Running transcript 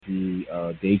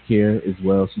daycare as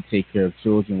well. She take care of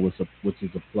children, which is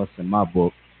a plus in my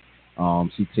book.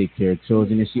 She take care of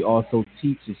children, and she also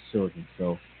teaches children.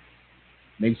 So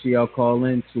make sure y'all call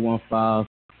in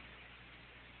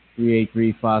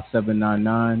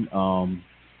 215-383-5799.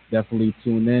 Definitely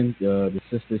tune in. The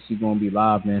sister, she gonna be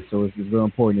live, man. So it's real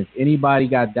important. If anybody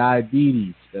got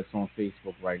diabetes that's on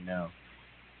Facebook right now,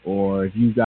 or if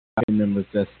you got family members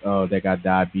that got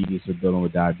diabetes or dealing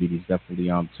with diabetes, definitely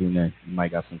tune in. You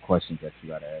might got some questions that you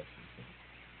gotta ask.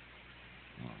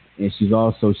 And she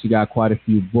got quite a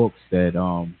few books that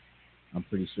I'm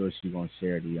pretty sure she's gonna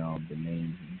share the names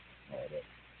and all that,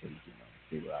 so you can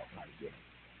figure out how to get them.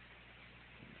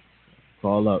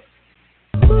 Call up.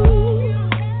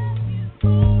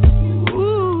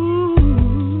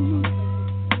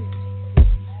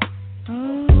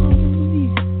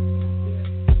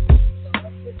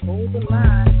 Hold the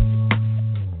line.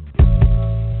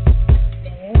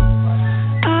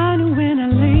 I knew when I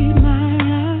laid my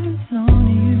eyes on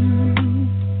you,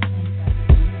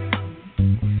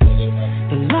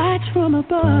 the lights from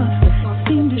above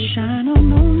seemed to shine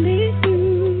on only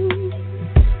you,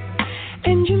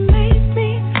 and you made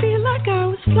me feel like I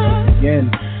was flying.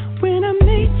 Again. When I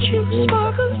made you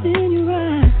sparkles in your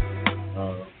eyes.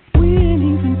 We ain't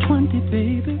even 20,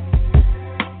 baby.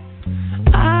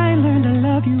 I learned to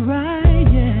love you right,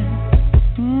 yeah.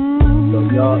 So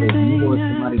y'all, if you or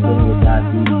somebody dealing with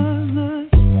diabetes,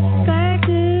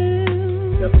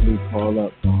 definitely call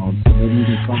up. Maybe you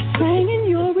can I sang in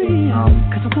your ear,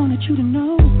 cause I wanted you to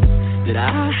know that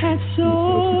I had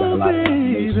soul,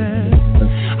 baby. I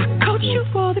coached you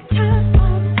all the time. I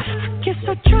guess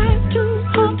I tried too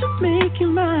hard to make you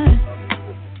mine.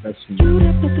 You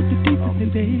left nothing to do with me,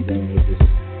 baby.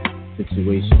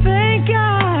 Situation. Thank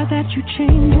God that you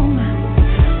changed your mind.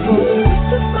 For the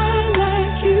rest of my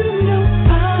life, you know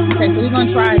I'm okay, so we're going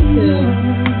to try to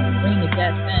bring the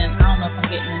guest in. I don't know if I'm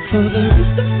getting in. For the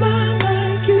rest of my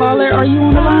life, you Caller, are you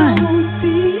on the line?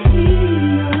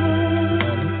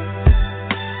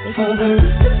 For the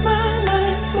rest of my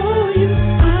life, for you, I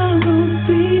will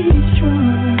be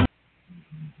strong.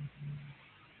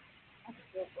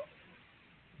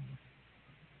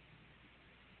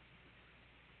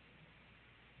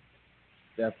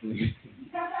 Definitely.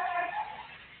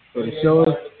 So the show is.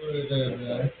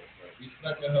 We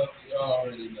stuck in her. You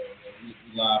already know that we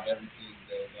live every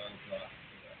Tuesday, 9 o'clock.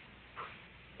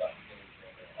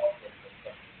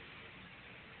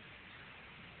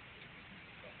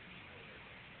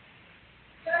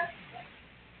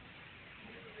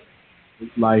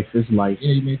 It's life. It's life.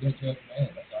 Yeah, you made that judge, man.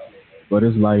 That's all. But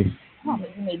it's life. I don't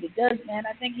think he made the judge, man.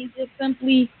 I think he just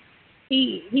simply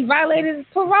he violated his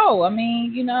parole. I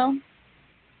mean, you know.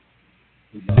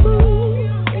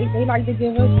 They like to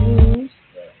give us rules.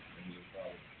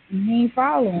 And he ain't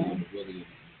following.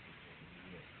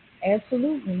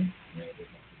 Absolutely.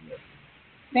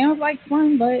 Sounds like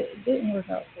fun, but it didn't work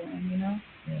out for him, you know.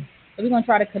 Yeah. So we're gonna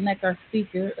try to connect our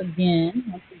speaker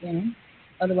once again.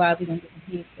 Otherwise, we're gonna get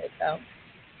the headsets out.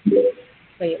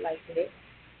 Play it like that.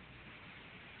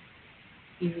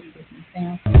 See if we can get some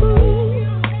sound.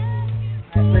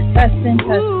 All right, we're testing.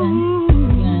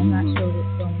 Again, not sure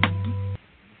what's going on.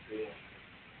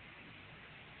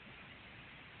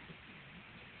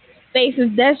 Fayth,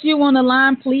 if that's you on the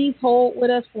line, please hold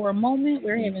with us for a moment.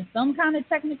 We're having some kind of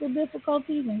technical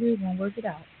difficulties, and we're going to work it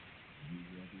out.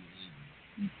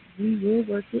 We will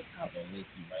work it out.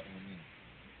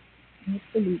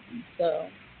 Absolutely. So,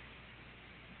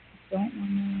 don't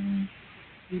want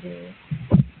to do this.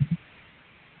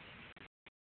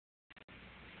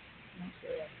 Not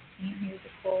sure I can't hear the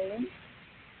caller.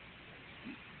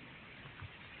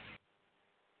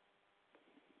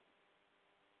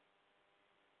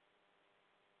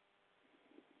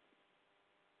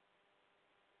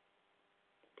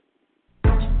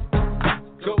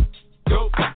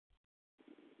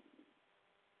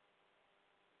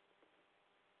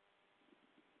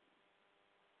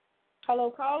 Hello,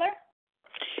 caller?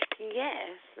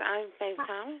 Yes, I'm Fayth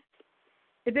Thomas.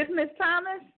 Is this Miss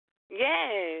Thomas?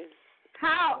 Yes.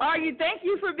 How are you? Thank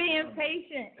you for being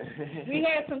patient. We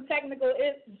had some technical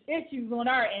issues on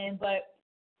our end, but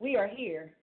we are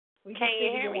here. We can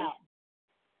you hear me?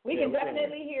 We can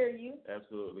definitely hear you.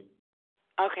 Absolutely.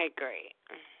 Okay, great.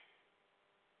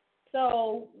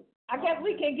 So I guess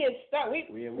we can get started.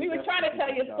 We were trying to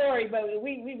tell you a story, but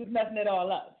we was messing it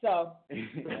all up. So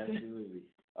absolutely.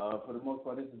 For the most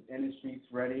part, this is In the Streets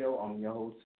Radio. I'm your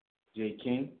host, Jay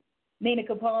King. Nina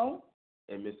Capone.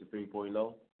 And Mr.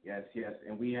 3.0. Yes.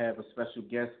 And we have a special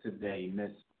guest today,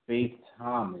 Miss Fayth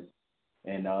Thomas.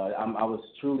 And I was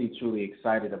truly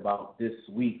excited about this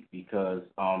week because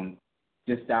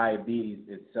just diabetes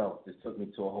itself just took me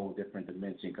to a whole different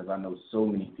dimension because I know so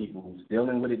many people who's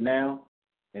dealing with it now,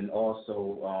 and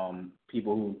also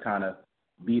people who kind of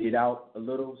beat it out a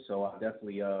little. So I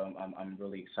definitely I'm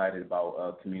really excited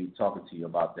about talking to you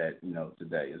about that,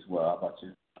 today as well. How about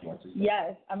you?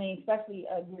 Yes, I mean, especially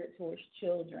geared towards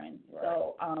children. Right.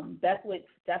 So that's what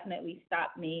definitely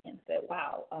stopped me and said,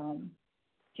 wow,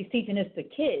 she's teaching this to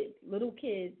kids, little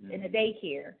kids in a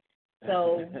daycare.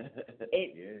 So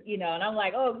and I'm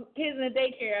like, oh, kids in the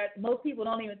daycare, most people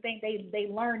don't even think they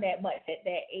learn that much at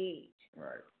that age.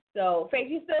 Right. So, Fayth,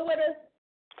 you still with us?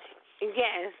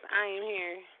 Yes, I am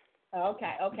here.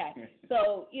 Okay.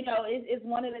 So, it's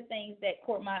one of the things that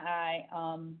caught my eye.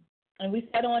 And we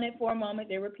sat on it for a moment.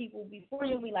 There were people before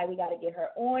you. We got to get her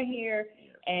on here.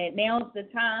 And now's the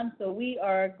time. So we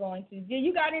are going to.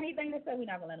 You got anything to say? We're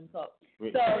not going to let them talk.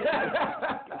 So,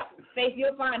 Fayth,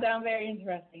 you'll find out I'm very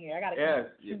interesting here. I got to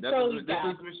control you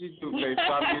guys. This is what she do, Fayth.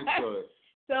 I'm used to it.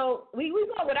 So we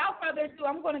going, without further ado,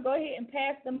 I'm going to go ahead and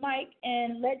pass the mic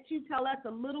and let you tell us a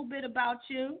little bit about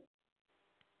you.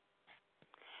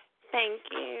 Thank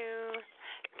you.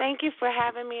 Thank you for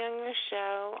having me on your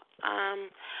show.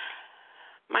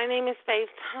 My name is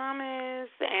Fayth Thomas,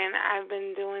 and I've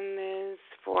been doing this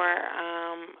for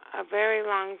a very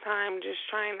long time, just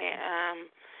trying to,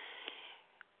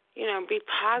 be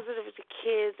positive to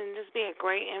kids and just be a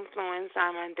great influence.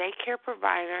 I'm a daycare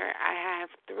provider. I have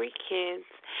 3 kids,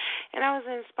 and I was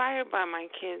inspired by my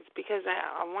kids because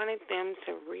I wanted them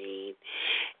to read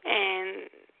and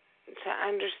to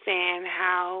understand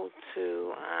how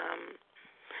to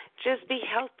just be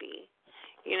healthy.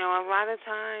 A lot of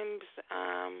times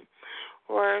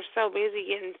we're so busy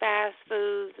getting fast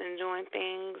foods and doing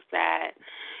things that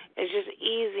is just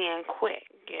easy and quick,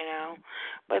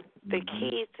 But the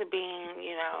key to being,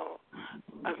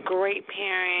 a great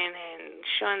parent and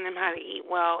showing them how to eat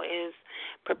well is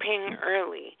preparing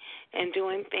early and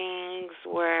doing things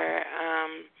where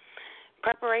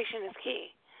preparation is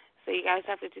key. So you guys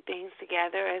have to do things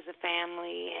together as a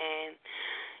family and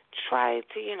try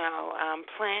to,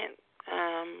 plant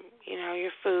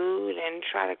your food and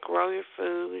try to grow your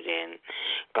food and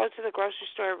go to the grocery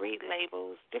store, read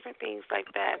labels, different things like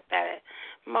that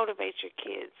motivate your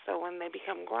kids so when they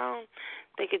become grown,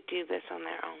 they could do this on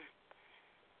their own.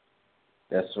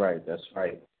 That's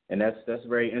right. And that's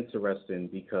very interesting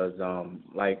because,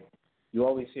 like, you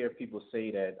always hear people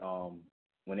say that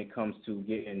when it comes to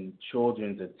getting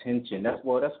children's attention, that's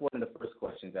one of the first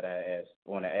questions that I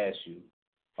want to ask you.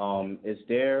 Is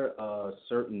there a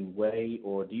certain way,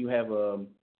 or do you have a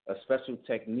special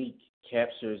technique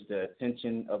captures the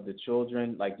attention of the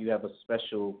children? Like, do you have a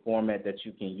special format that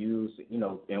you can use,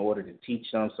 in order to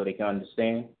teach them so they can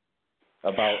understand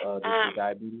about the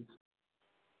diabetes?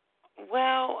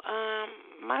 Well,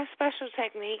 my special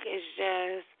technique is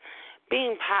just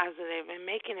being positive and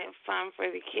making it fun for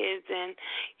the kids. And,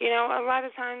 a lot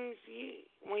of times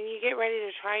when you get ready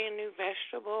to try a new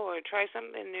vegetable or try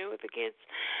something new with the kids,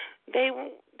 they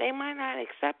might not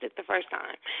accept it the first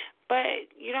time.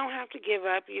 But you don't have to give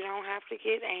up. You don't have to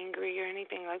get angry or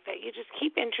anything like that. You just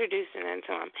keep introducing it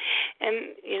to them.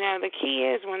 And, the key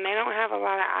is when they don't have a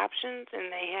lot of options and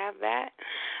they have that,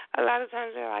 a lot of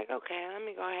times they're like, okay, let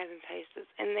me go ahead and taste this.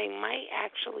 And they might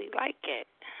actually like it.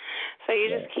 So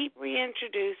you just keep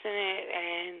reintroducing it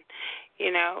and,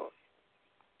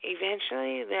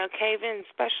 eventually they'll cave in,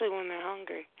 especially when they're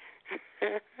hungry.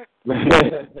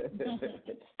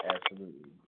 Absolutely.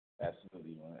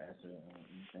 You want to answer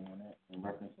anything on that in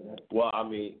reference to that? Well, I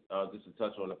mean, just to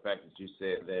touch on the fact that you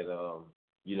said that,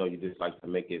 you just like to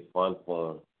make it fun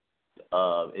for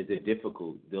them. Is it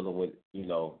difficult dealing with,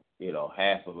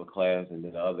 half of a class and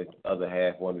then the other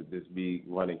half want to just be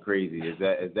running crazy? Is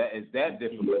that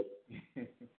difficult?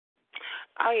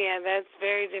 Oh, yeah, that's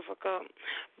very difficult.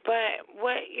 But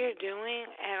what you're doing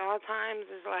at all times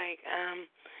is like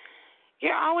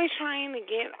you're always trying to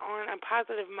get on a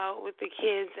positive mode with the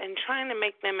kids and trying to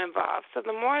make them involved. So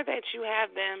the more that you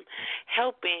have them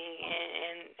helping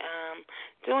and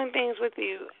doing things with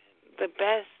you, the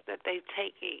best that they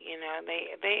take it.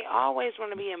 They always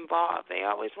want to be involved. They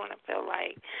always want to feel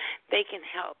like they can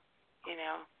help,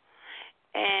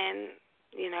 And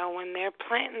when they're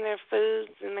planting their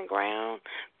foods in the ground,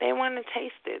 they want to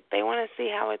taste it. They want to see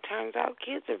how it turns out.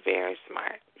 Kids are very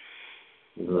smart.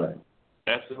 Right.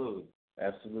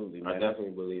 Absolutely. Man. I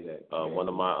definitely believe that. One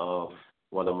of my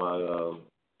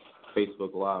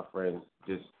Facebook Live friends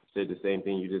just said the same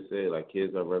thing you just said. Like,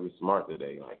 kids are very smart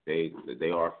today. Like, they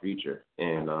are our future.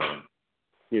 And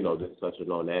just touching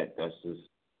on that,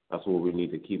 that's where we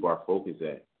need to keep our focus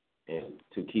at, and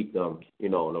to keep them,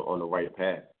 on the right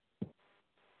path.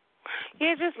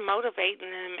 Yeah, just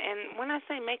motivating them. And when I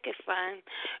say make it fun,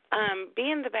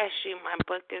 Being the Best You, my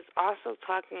book is also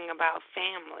talking about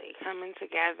family coming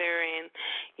together and,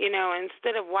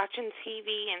 instead of watching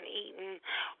TV and eating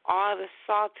all the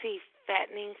salty,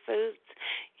 fattening foods,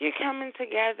 you're coming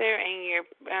together and you're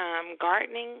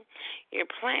gardening, you're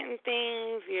planting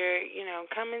things, you're,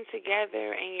 coming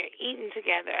together and you're eating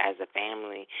together as a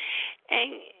family.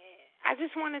 And I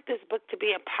just wanted this book to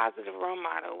be a positive role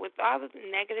model. With all the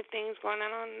negative things going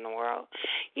on in the world,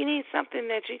 you need something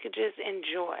that you could just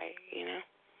enjoy.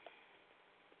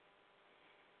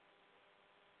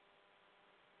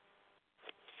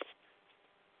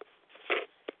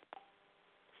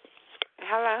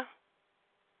 Hello?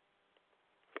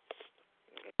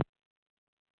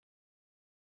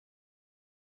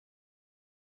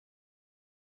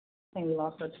 I think we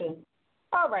lost her too.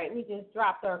 All right, we just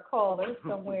dropped our caller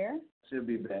somewhere. Should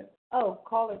be back. Oh,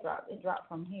 caller dropped. It dropped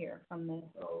from here, from this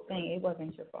thing. It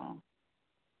wasn't your phone.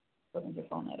 It wasn't your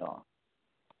phone at all.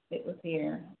 It was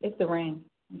here. It's the ring.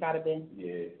 Gotta be.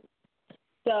 Yeah.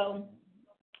 So,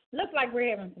 looks like we're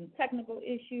having some technical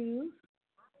issues.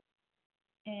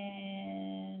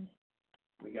 And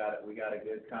We got a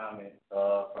good comment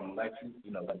from Lexi,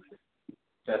 Lexi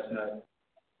Chestnut.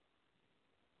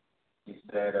 She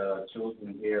said,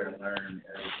 children hear and learn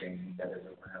everything that is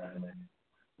around them.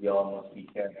 We all must be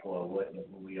careful of what and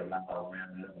who we allow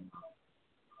around them.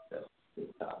 That's a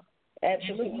good topic.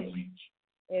 absolutely.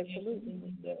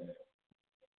 Absolutely.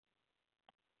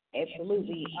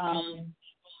 Absolutely.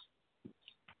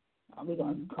 We're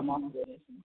gonna come off of this.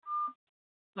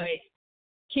 But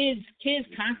kids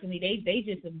constantly they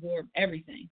just absorb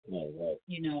everything. Right.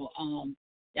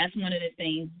 That's one of the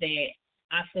things that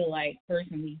I feel like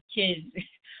personally, kids,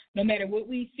 no matter what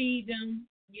we feed them,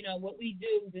 what we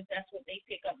do, that's what they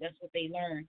pick up, that's what they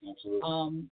learn.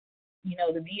 Absolutely.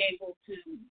 To be able to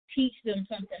teach them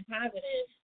something positive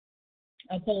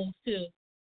opposed to,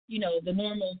 the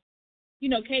normal,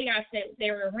 chaos that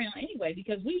they're around anyway,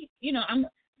 because I'm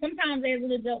sometimes as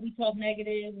an adult we talk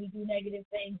negative, we do negative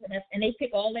things, and they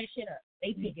pick all that shit up.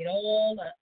 They pick it all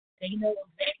up. They know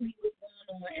exactly what's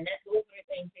going on, and those are the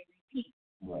things they repeat.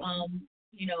 Right.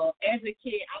 As a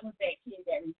kid, I was that kid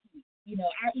that repeat.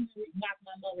 I easily mocked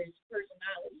my mother's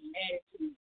personality and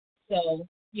attitude. So,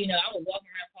 I would walk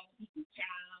around calling people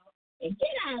child and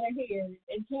get out of here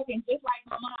and talking just like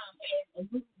my mom as a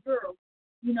little girl,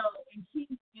 and she,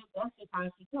 that's just how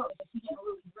she talks. But she didn't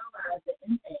really realize the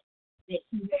impact that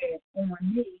she had on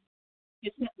me,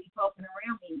 just simply talking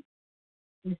around me,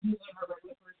 just using her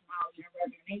regular personality and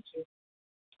regular nature.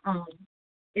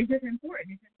 It's just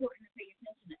important. It's important to pay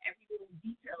attention to every little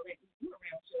detail that we do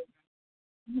around children.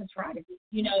 I'm gonna try to be.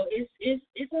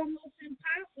 It's almost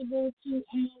impossible to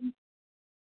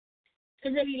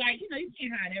really you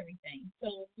can't hide everything.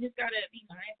 So you just gotta be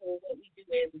mindful of what we do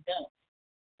as adults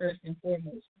first and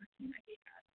foremost.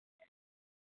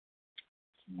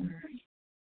 All right.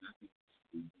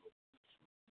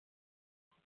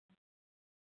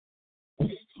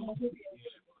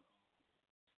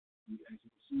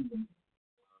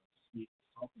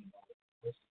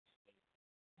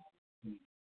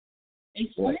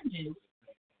 Explain.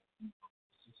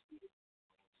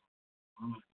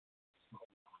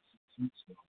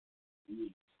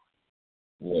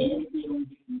 Yeah.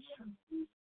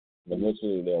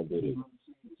 Eventually they'll get it.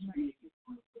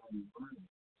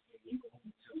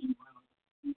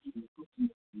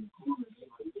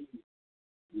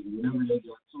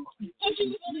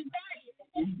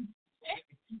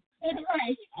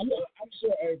 Right. I'm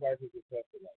sure everybody could attest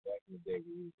to like back in the day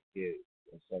when we was a kid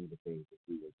and some of the things that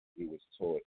we was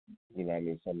taught. Some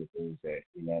of the things that,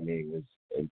 was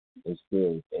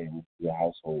instilled in your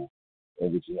household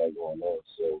and what you had going on.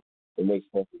 So it makes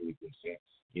perfectly good sense,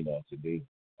 to do.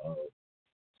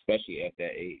 Especially at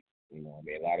that age. A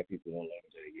lot of people don't learn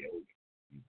until they get older.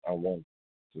 I want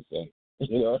to say. I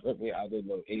didn't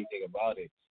know anything about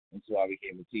it until I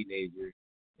became a teenager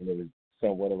and it was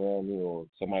somewhat around me or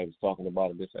somebody was talking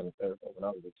about it, this and the third. When I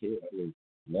was a kid, I knew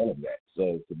none of that.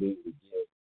 So to be able to give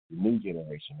the new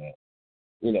generation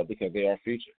that, because they are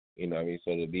future,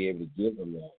 so to be able to give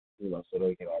them that, so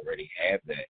they can already have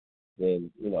that,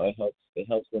 then, it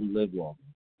helps them live longer.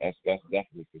 That's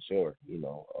definitely for sure,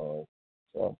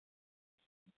 so.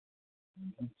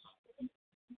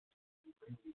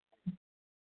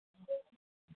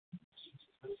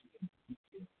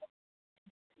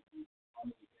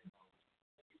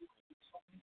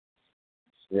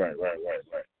 Right.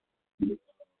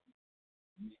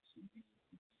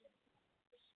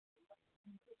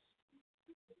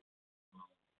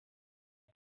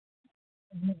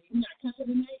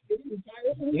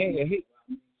 Yeah.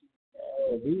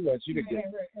 we want you to get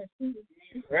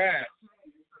right.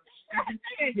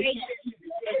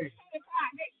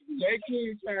 Thank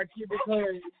you, trying to keep it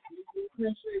clean.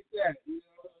 Appreciate that.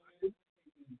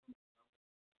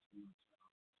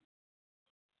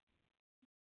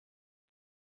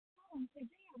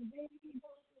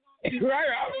 Right,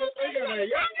 I was thinking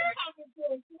like,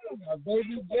 a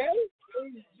baby J,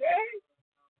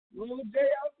 little J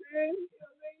out there,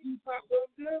 you pop up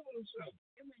there or something.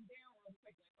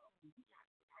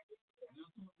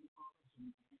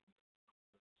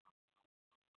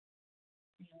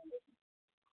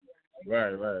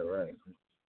 Right.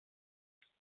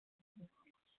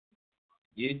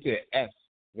 You said S,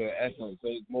 with an S on it, so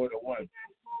it's more than one.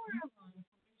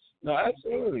 No,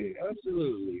 absolutely.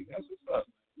 That's what's up.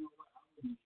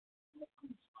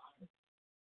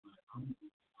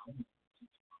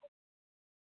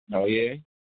 Oh yeah.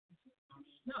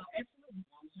 No, absolutely.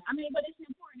 I mean, but it's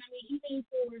important. I mean, even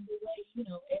for the way,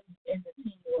 as a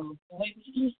team world, the way we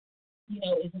eat,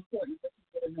 is important for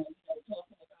people to know, talking about.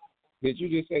 Did you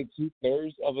just say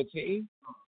 2/3 of a team?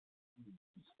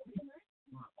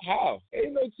 How?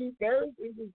 Ain't no 2/3.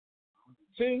 It's a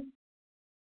team.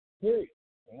 Period.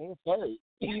 Ain't a third.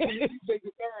 Take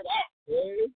the third out.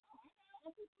 Man.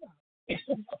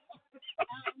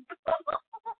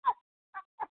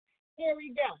 Here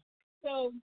we go.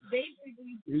 So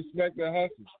basically, respect the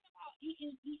hustle.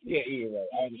 Eating. Yeah, right.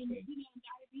 I understand.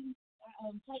 Diabetes,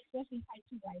 especially type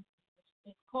 2 diabetes,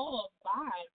 it's caused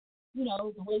by,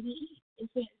 the way we eat.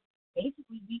 It's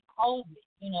basically we cause it,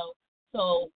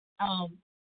 So,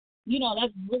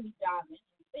 let's really dive into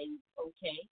and say,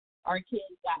 okay, our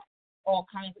kids got all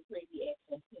kinds of crazy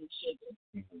access to the sugar,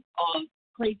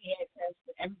 crazy access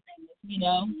to everything,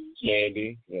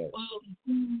 Candy, yeah. Oil,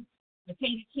 food,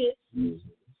 potato chips.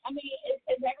 I mean, it's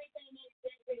everything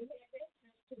that they have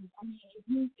access to. I mean, if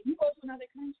you go to another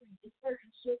country, it's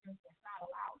certain sugars that's not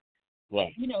allowed.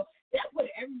 Right. That's what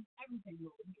everything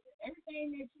over here. Everything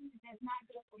that's not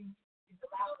good for you is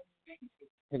allowed in the United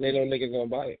States. Because they know niggas gonna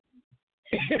buy it.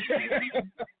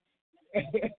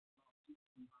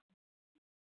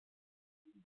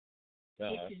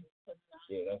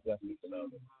 Yeah, that's definitely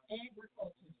phenomenal.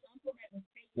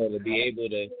 So to be able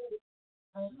to,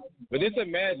 but just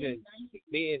imagine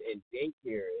being in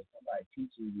daycare and somebody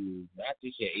teaching you not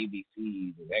just your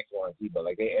ABCs and X, Y, and Z, but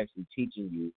like they actually teaching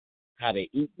you how to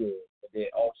eat good, but then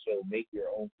also make your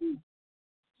own food.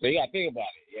 So you gotta think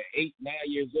about it. You're 8, 9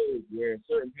 years old, where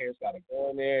certain parents gotta go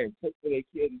in there and cook for their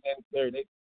kids and then third.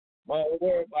 Mom, don't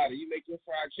worry about it. You make your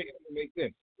fried chicken, I'm gonna make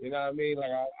this. You know what I mean?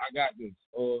 Like I got this.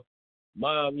 Or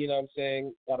mom, you know what I'm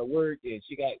saying, gotta work and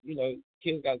she got,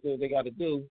 kids gotta do what they gotta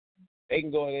do. They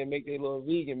can go in there and make their little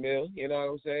vegan meal, you know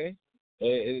what I'm saying? And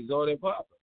it's on their pop.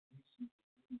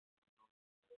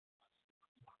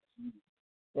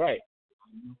 Right.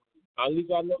 At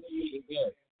least I know that you eat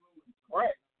good.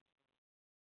 Right.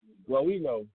 Well, we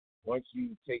know once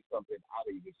you take something out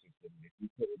of your system, if you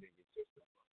put it in your system,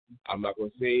 I'm not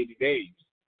going to say 80 days,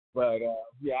 but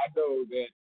yeah, I know that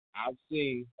I've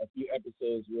seen a few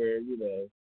episodes where,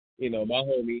 my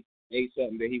homie ate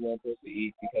something that he wasn't supposed to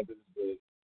eat because it was good,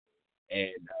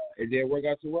 and it didn't work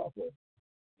out too well for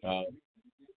him.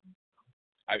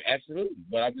 Absolutely,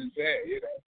 but I'm just saying,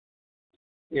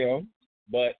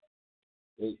 but,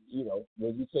 when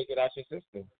you take it out your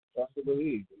system, trust and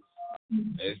believe.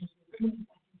 It's an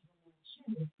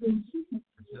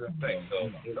effect. So,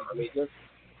 I mean,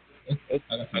 it's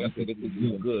like I said,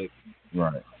 it's good.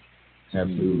 Right.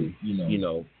 Absolutely.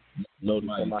 Notice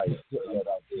somebody putting that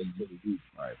out there really deep.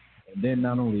 Right. And then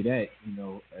not only that,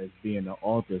 as being an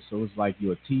author, so it's like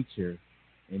you're a teacher,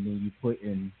 and then you put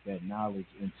in that knowledge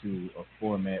into a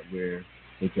format where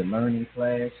they can learn in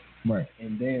class, right,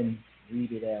 and then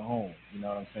read it at home. You know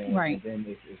what I'm saying? Right. And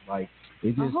then it's like they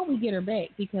just. I hope we get her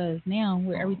back because now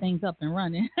everything's up and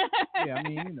running. Yeah, I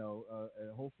mean,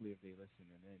 hopefully if they listen,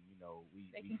 and then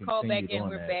they we can call back in.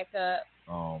 We're that. back up.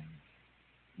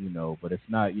 But it's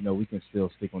not. We can still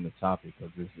stick on the topic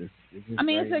because it's just. I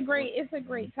mean, it's a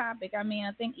great topic. I mean,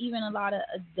 I think even a lot of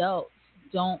adults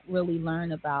don't really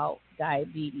learn about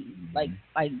diabetes. Mm-hmm.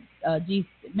 Like G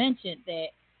mentioned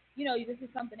that, this is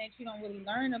something that you don't really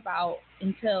learn about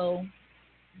until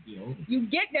you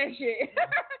get that shit.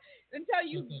 Until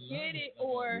you get it,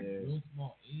 or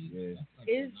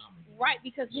it's right,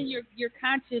 because then you're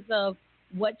conscious of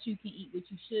what you can eat, what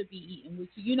you should be eating,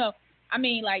 what I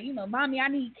mean, like, mommy, I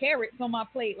need carrots on my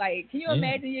plate. Like, can you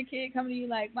imagine your kid coming to you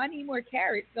like, I need more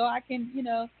carrots so I can,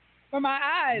 for my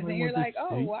eyes, and you're like,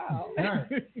 oh wow.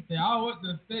 Say, I want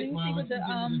the steak, mom. With the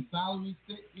celery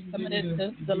stick. Some of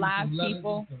the live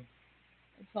people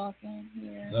talking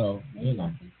here. No,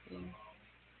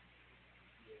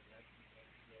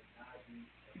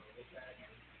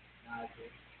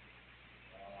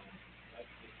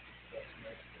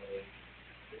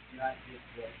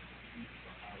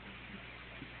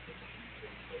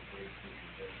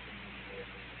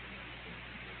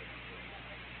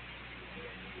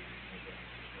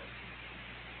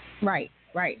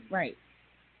 Right.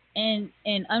 And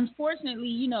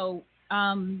unfortunately,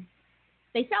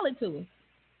 they sell it to us.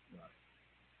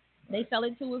 They sell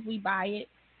it to us. We buy it.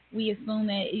 We assume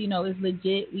that it's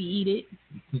legit. We eat it.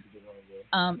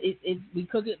 We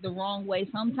cook it the wrong way.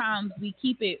 Sometimes we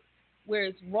keep it where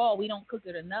it's raw. We don't cook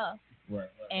it enough. Right.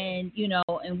 And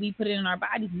and we put it in our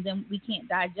bodies, and then we can't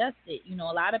digest it. A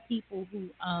lot of people who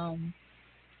I'm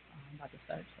about to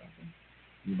start talking.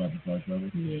 You about to start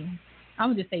talking? Yeah.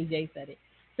 I'm gonna just say Jay said it.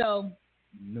 So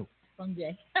no. From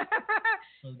Jay.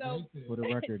 So for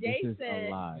the record, Jay this is said, a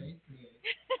lie.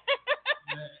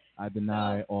 I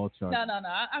deny all charges. No.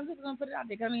 I'm just gonna put it out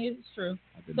there. I mean, it's true.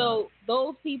 So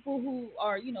those people who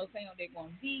are, saying they're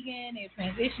going vegan, they're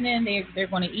transitioning, they're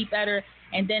going to eat better,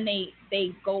 and then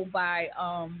they go by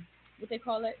what they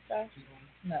call it stuff?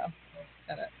 No,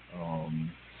 shut up.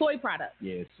 Soy products.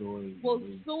 Yeah, soy. Well,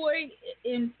 soy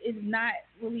is not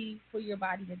really for your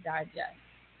body to digest.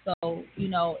 So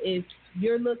if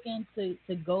you're looking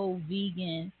to go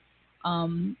vegan,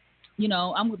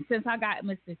 since I got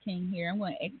Mr. King here, I'm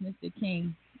going to ask Mr.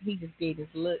 King. He just gave this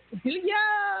look. Yo,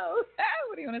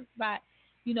 what are you on the spot?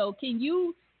 Can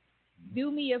you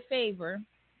do me a favor?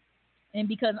 And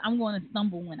because I'm going to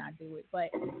stumble when I do it,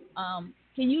 but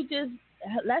can you just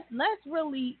let's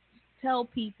really tell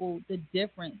people the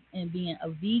difference in being a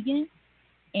vegan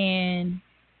and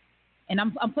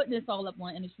I'm putting this all up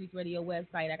on In the Streets Radio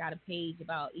website. I got a page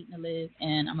about eating to live,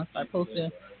 and I'm gonna start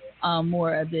posting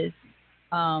more of this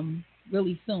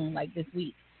really soon, like this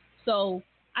week. So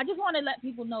I just want to let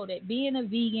people know that being a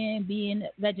vegan, being a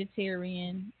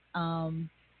vegetarian,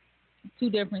 two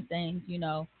different things.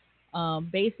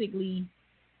 Basically.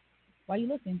 Why you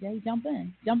looking, Jay? Jump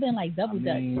in like double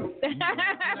dutch.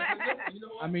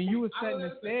 I mean, you were setting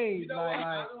the stage,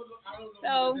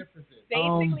 so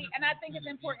basically, and I think it's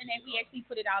important that we actually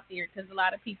put it out there because a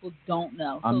lot of people don't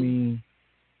know. So, I mean,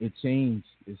 it changed.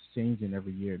 It's changing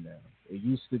every year now. It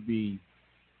used to be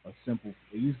simple.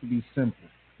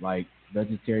 Like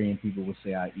vegetarian people would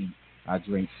say, I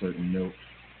drink certain milk,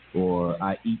 or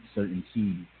I eat certain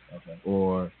cheese,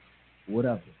 or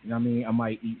whatever. I mean? I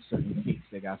might eat certain cakes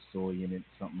that got soy in it,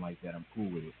 something like that. I'm cool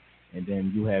with it. And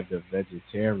then you have the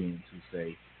vegetarians who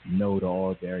say no to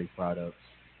all dairy products.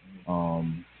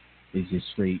 It's just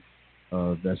straight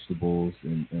vegetables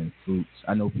and fruits.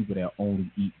 I know people that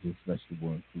only eat just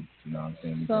vegetable and fruits. You know what I'm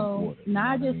saying? So water,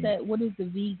 now I just said, what is the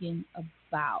vegan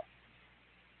about?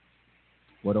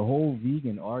 Well, the whole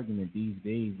vegan argument these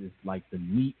days is like the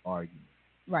meat argument.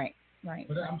 Right.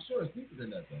 But I'm sure it's deeper than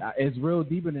that, though. It's real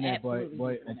deeper than that, Absolutely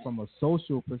but from a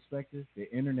social perspective,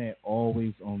 the internet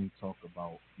always only talk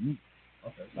about meat.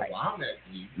 Okay, so I'm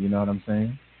actually. You know what I'm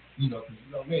saying? Because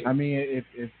me. I mean,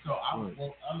 if so I'm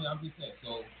just saying.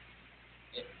 So,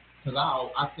 because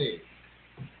I say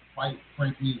quite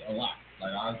frankly a lot.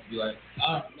 Like I just be like,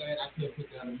 oh man, I can't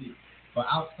put down the meat. But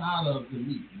outside of the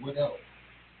meat, what else?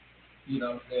 You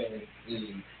know what I'm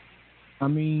saying? I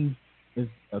mean. It's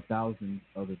 1,000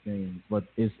 other things, but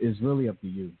it's really up to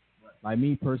you. Right. Like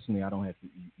me personally, I don't have to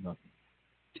eat nothing.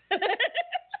 I'm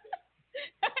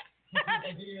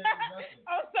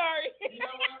sorry. You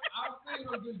know what? I was thinking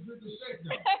just drink the shake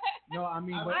though. No, I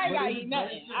mean, I ain't gotta eat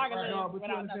nothing. I gotta no, but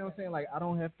you understand what I'm saying? Like, I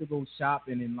don't have to go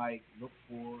shopping and like look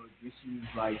for dishes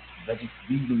like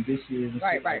vegan dishes and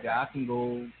shit like that. I can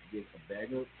go get a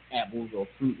bag of apples or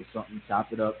fruit or something,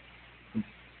 chop it up,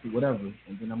 whatever,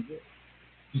 and then I'm good.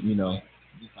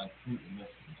 Just like fruit and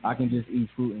vegetables. I can just eat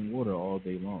fruit and water all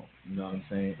day long. You know what I'm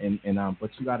saying? And but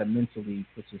you got to mentally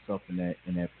put yourself in that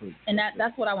place. And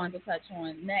that's what I wanted to touch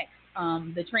on next.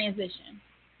 The transition.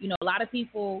 A lot of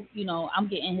people. I'm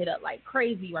getting hit up like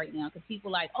crazy right now because people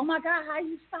like, oh my God, how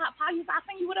you stop? I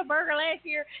seen you with a burger last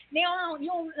year. Now you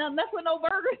don't mess with no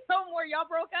burgers no more. Y'all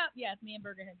broke up? Yes, me and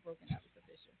Burger has broken up. It's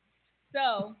official.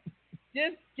 So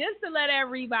just to let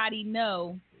everybody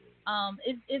know.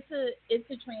 It's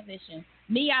a transition.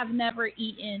 Me, I've never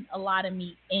eaten a lot of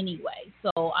meat anyway,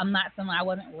 so I'm not someone. I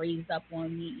wasn't raised up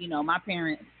on meat. My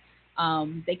parents,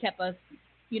 they kept us,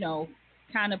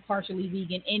 kind of partially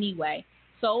vegan anyway.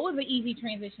 So it was an easy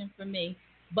transition for me.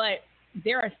 But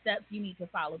there are steps you need to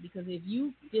follow because if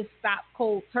you just stop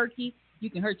cold turkey, you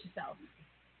can hurt yourself.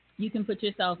 You can put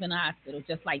yourself in the hospital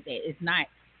just like that. It's not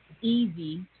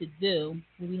easy to do.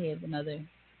 We have another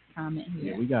comment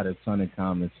here. Yeah, we got a ton of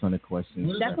comments, ton of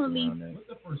questions. Definitely. What's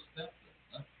the first step?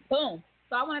 Boom.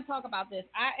 So I want to talk about this.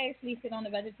 I actually sit on the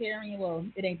vegetarian. Well,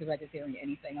 it ain't the vegetarian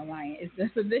anything. I'm lying. It's the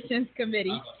physicians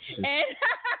committee. And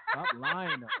stop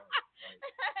lying.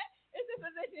 It's the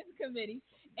physicians committee,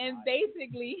 and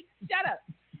basically, shut up.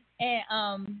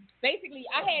 And basically,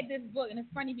 I had this book, and it's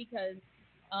funny because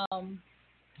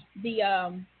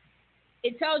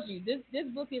it tells you this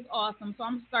book is awesome. So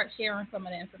I'm gonna start sharing some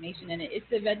of the information in it. It's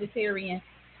the vegetarian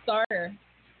starter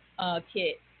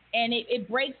kit. And it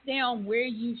breaks down where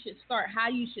you should start, how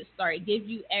you should start. It gives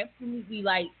you absolutely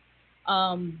like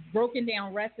broken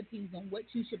down recipes on what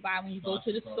you should buy when you go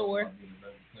to the store.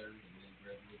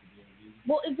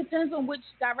 Well, it depends on which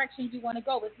direction you want to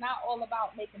go. It's not all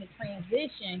about making a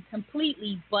transition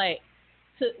completely, but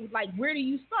to like where do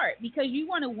you start? Because you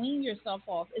want to wean yourself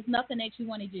off. It's nothing that you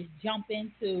want to just jump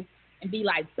into and be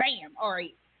like, bam, all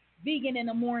right, vegan in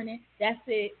the morning, that's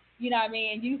it. You know what I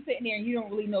mean? And you sitting there and you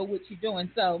don't really know what you're doing.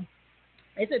 So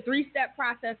it's a 3-step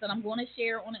process that I'm going to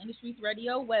share on the Industries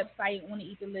Radio website on the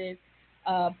Eat to Live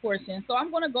portion. So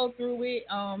I'm going to go through it,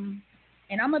 and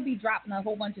I'm going to be dropping a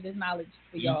whole bunch of this knowledge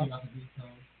for y'all.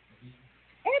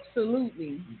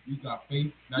 Absolutely. You got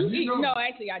faith? Now, No,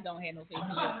 actually, I don't have no faith.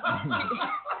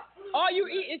 All you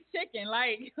eat is chicken,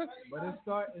 like. But it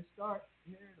start.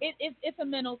 It's a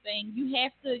mental thing. You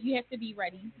have to be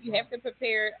ready. You have to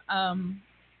prepare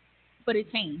for the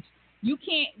change. You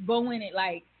can't go in it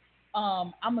like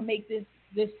I'm gonna make this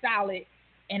salad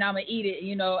and I'm gonna eat it.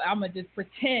 You know, I'm gonna just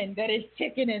pretend that it's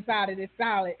chicken inside of this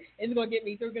salad. It's gonna get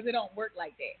me through because it don't work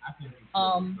like that.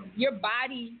 Your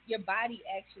body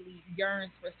actually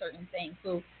yearns for certain things.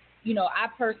 So, you know, I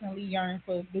personally yearn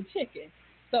for the chicken.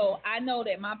 So I know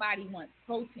that my body wants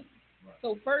protein. Right.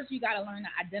 So first you got to learn to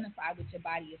identify what your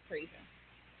body is craving,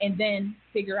 and then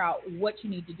figure out what you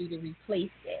need to do to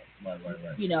replace that. Right.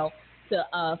 You know, to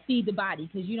feed the body,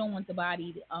 because you don't want the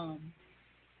body to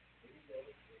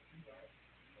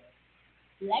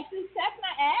Lexus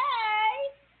Techna,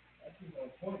 hey! That's my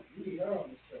point. You need her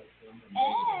on the show.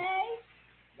 Hey!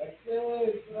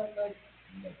 Lexus, like,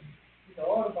 you know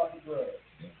all about the drugs.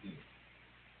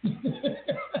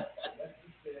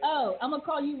 Oh, I'm gonna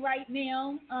call you right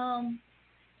now.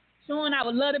 Sean, I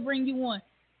would love to bring you on.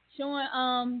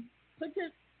 Sean, put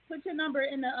your number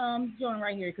in the joint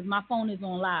right here because my phone is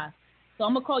on live. So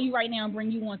I'm gonna call you right now and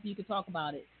bring you on so you can talk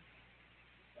about it.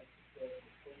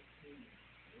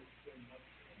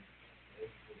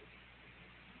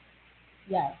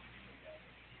 Yes.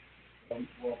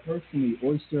 Well, personally,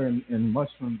 oyster and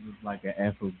mushrooms is like an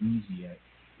aphrodisiac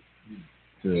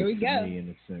to me in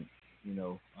a sense, you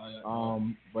know.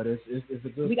 But it's a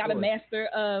good. We got source. a master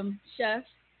chef,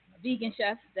 vegan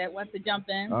chef that wants to jump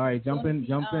in. All right, jump in.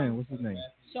 What's his name?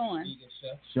 Sean.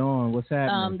 Sean, what's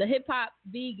happening? The hip hop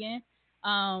vegan,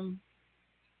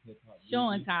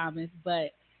 Sean Thomas,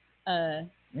 but I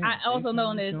also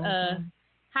known as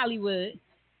Hollywood.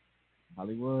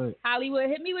 Hollywood,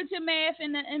 hit me with your math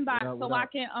in the inbox so I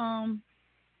can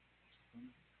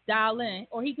dial in,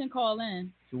 or he can call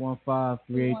in.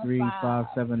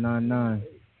 215-383-5799.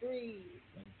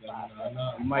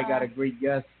 You might got a great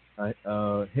guest,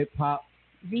 hip hop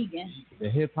vegan. The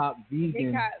hip hop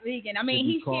vegan. I mean,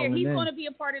 he's here. He's going to be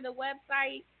a part of the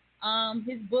website.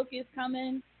 His book is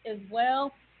coming as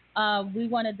well. We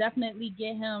want to definitely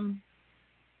get him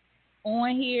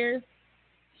on here.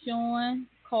 Sean,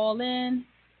 call in.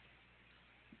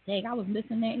 Dang, I was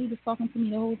missing that. He was talking to me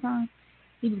the whole time.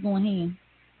 He was going ham.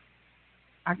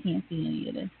 I can't see any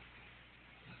of this.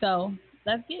 So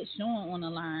let's get Sean on the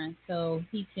line so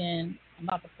he can. I'm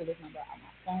about to pull his number out on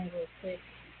my phone real quick.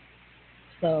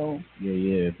 So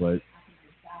yeah, but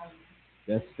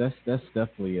that's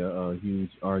definitely a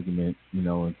huge argument, you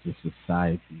know, into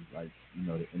society. Like, you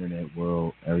know, the internet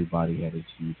world, everybody had this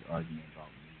huge argument about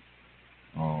me.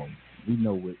 We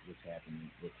know what's happening,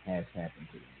 what has happened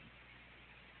to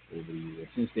me over the years,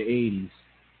 since the '80s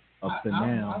up to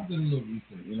now. I've done a little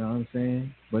research. You know what I'm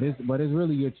saying? But it's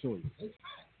really your choice. It's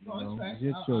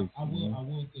your choice. I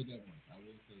will say that much. I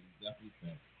will say it's definitely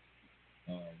fact.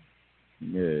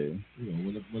 Yeah. You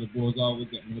know, when it boils down to it,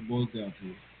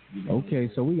 you know, okay,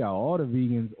 so we got all the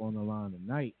vegans on the line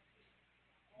tonight.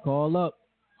 Call up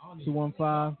 215.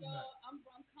 I'm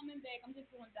coming back. I'm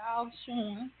just going to dial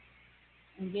Sean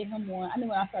and get him on. I knew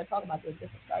when I started talking about this,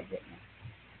 just to start getting him.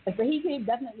 So he could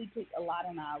definitely take a lot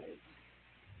of knowledge.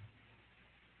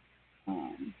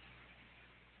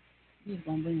 He's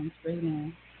going to bring him straight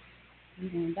in.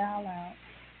 He's going to dial out.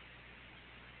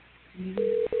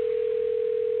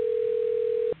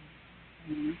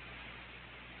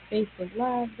 Facebook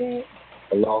Live there.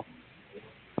 Hello.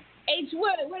 H.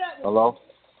 Wood, what up? Hello.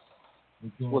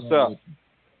 What's up?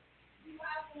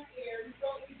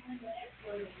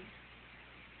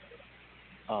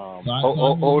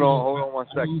 Hold on 1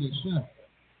 second.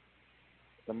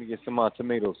 Let me get some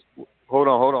tomatoes. Hold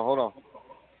on.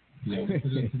 Yeah, put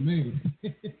the tomatoes.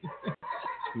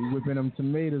 We whipping them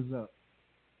tomatoes up.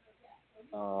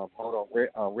 Hold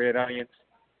on. Red onions.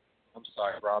 I'm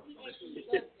sorry, Rob.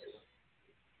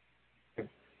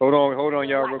 Hold on,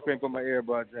 y'all, real quick. Put my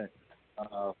earbuds in.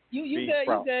 You good?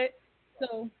 Sprouts. You good?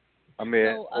 So I'm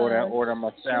here. Order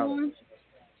my salad.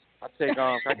 I take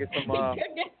can I get some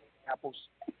apples?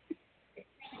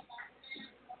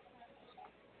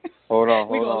 Hold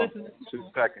on. 2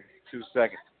 seconds.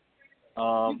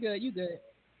 You good.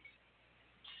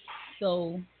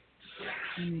 So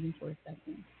I'm reading for a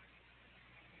second.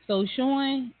 So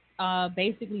Sean,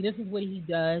 basically this is what he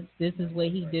does. This is what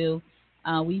he do.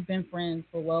 We've been friends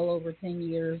for well over 10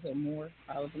 years or more,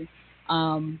 probably.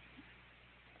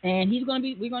 And he's gonna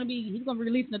be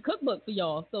releasing a cookbook for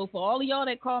y'all. So for all of y'all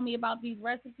that call me about these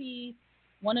recipes,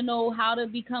 want to know how to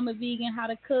become a vegan, how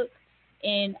to cook,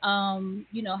 and how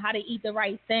to eat the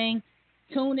right thing,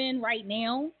 tune in right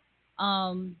now.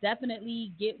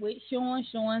 Definitely get with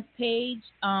Sean's page.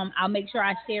 I'll make sure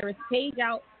I share his page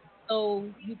out so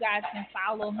you guys can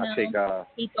follow him. I take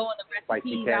He's throwing the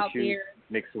recipes cashew, out there.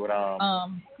 Mixed with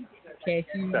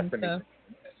cashews and stuff.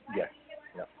 Yeah.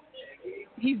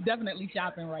 He's definitely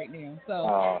shopping right now.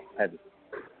 So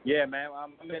yeah, man,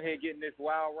 I'm in here getting this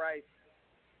wild rice,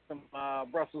 some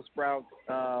Brussels sprouts,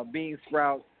 bean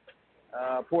sprouts,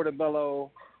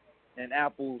 portobello, and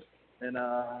apples, and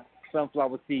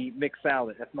sunflower seed mixed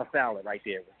salad. That's my salad right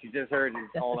there. What you just heard is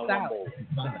all in one bowl.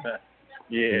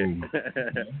 Yeah.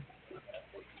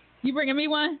 You bringing me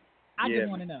one? I just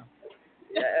want to know.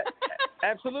 Yeah,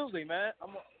 absolutely, man. I'm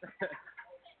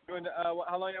doing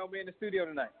how long y'all be in the studio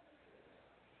tonight?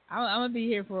 I'm gonna be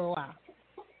here for a while.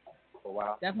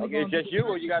 Definitely. Okay, it's just you,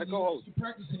 or you got a co-host?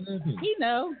 He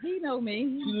know me.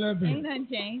 Ain't nothing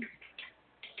changed.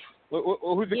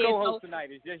 Who's the co-host tonight?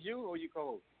 Is just you, or you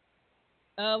co-host?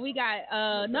 We got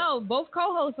both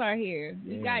co-hosts are here.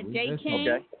 We got Jay King.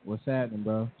 Okay. What's happening,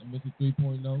 bro? Mr.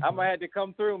 3.0. I might have to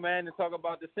come through, man, and talk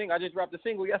about the single. I just dropped the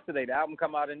single yesterday. The album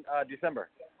come out in December.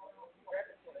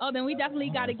 Oh, then we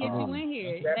definitely got to get you in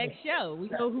here. Next show, we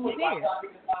know who's here.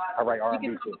 All right,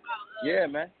 R&B too. Yeah,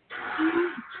 man.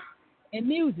 And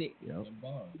music. Yep.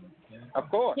 Of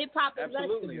course. Hip hop.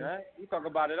 Absolutely, man. We talk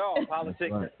about it all.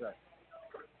 Politics and stuff.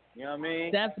 You know what I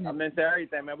mean? Definitely. I'm into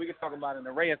everything, man. We can talk about an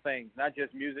array of things, not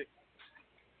just music.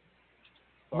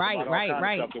 Right.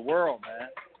 Stuff, the world, man.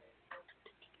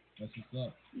 That's what's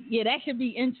up. Yeah, that should be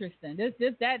interesting. You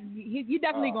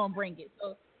definitely gonna bring it.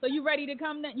 So you ready to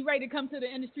come? You ready to come to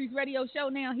the Industries Radio Show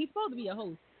now? He's supposed to be a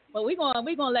host, but we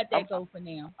gonna let that go for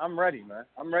now. I'm ready, man.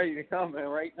 I'm ready to come, man.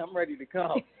 Right? I'm ready to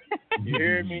come. You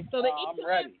hear me? So the I'm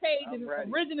page is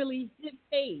originally his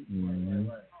page. Mm-hmm.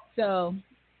 So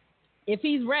if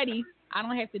he's ready, I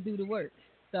don't have to do the work.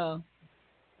 So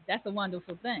that's a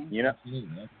wonderful thing. You know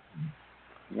what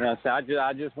I'm saying?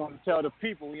 I just want to tell the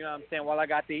people, you know what I'm saying, while I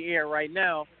got the air right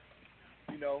now,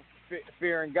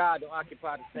 fear and God don't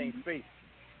occupy the same space.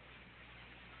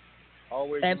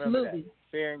 Always remember that.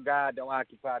 Fear and God don't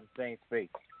occupy the same space.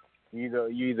 You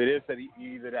either this or you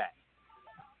either that.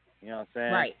 You know what I'm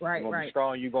saying? Right. You're going to be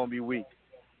strong, you're going to be weak.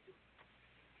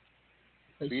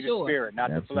 Be sure. the spirit,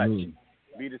 not the flesh.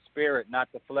 Be the spirit, not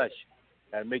the flesh.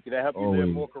 That help you live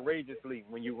more courageously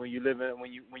when you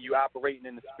operating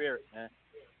in the spirit, man.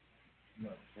 You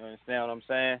understand what I'm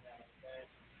saying?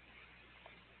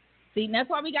 See, that's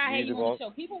why we got to have you on the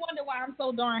show. People wonder why I'm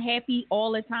so darn happy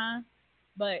all the time,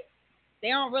 but they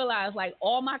don't realize, like,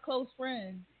 all my close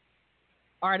friends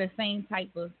are the same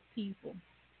type of people.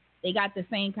 They got the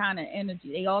same kind of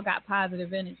energy. They all got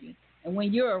positive energy. And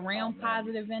when you're around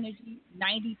positive energy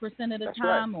 90% of the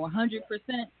time or 100%,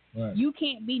 you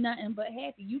can't be nothing but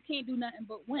happy. You can't do nothing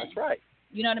but win. That's right.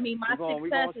 You know what I mean? My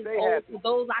success is for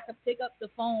those I can pick up the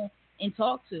phone and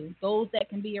talk to, those that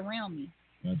can be around me.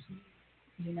 Absolutely.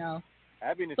 You know.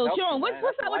 Happiness so, helps Sean, you,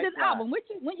 what's up with this album? When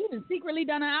you been secretly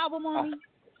done an album on me?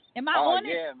 Am I on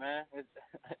it? Yeah, man.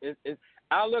 It's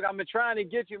look, I've been trying to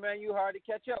get you, man. You hard to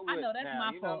catch up with. I know, that's now.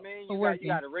 my You fault. know what I mean? You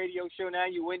got a radio show now.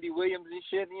 You Wendy Williams and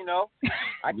shit,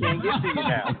 I can't get to you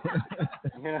now.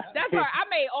 That's right. I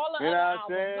made all the other albums.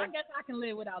 Saying? I guess I can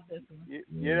live without this one. You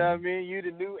know what I mean? You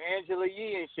the new Angela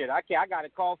Yee and shit. I got to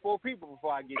call 4 people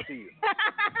before I get to you.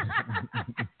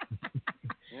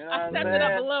 I stepped it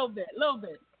up a little bit.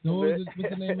 So what's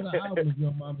the name of the album, if you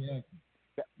don't mind me asking?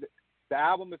 The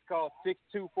album is called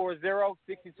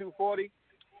 6240.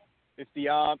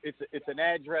 It's an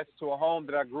address to a home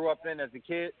that I grew up in as a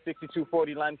kid,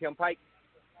 6240 Limekiln Pike,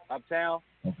 uptown.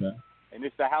 Okay. And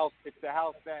it's the house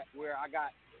that where I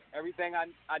got everything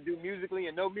I do musically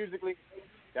and know musically,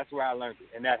 that's where I learned it,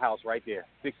 in that house right there,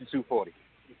 6240.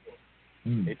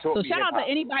 It taught So me shout out hip-hop.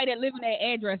 to anybody that live in that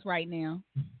address right now.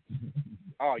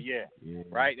 Oh yeah.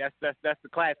 Right. That's the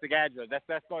classic address. That's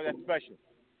special.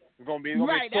 It's gonna be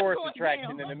a tourist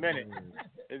attraction in a minute.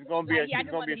 It's gonna be a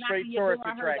straight tourist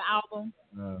attraction. The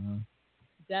album.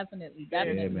 Definitely.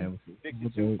 Yeah, man.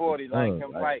 6240,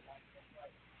 Langston Pike.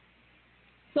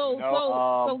 So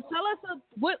tell us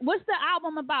what's the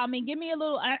album about? I mean, give me a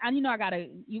little. I'm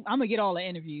gonna get all the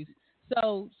interviews.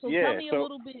 So tell me a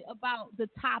little bit about the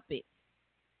topic.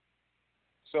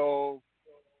 So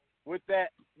with it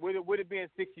being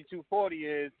 6240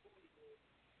 is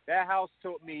that house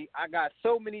taught me I got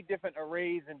so many different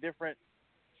arrays and different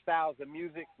styles of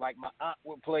music. Like my aunt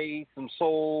would play some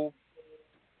soul.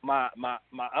 My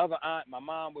other aunt, my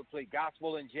mom would play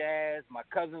gospel and jazz. My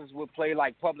cousins would play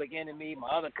like Public Enemy. My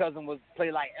other cousin would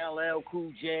play like LL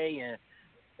Cool J, and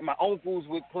my uncles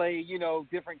would play,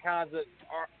 different kinds of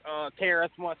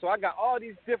KRS-One. So I got all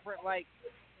these different like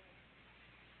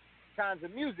kinds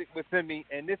of music within me,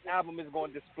 and this album is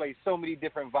going to display so many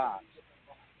different vibes.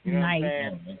 You know what I'm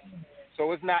saying?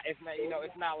 So it's not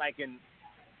like an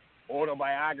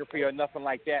autobiography or nothing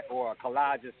like that, or a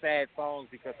collage of sad songs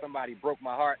because somebody broke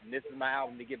my heart and this is my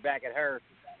album to get back at her.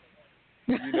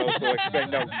 So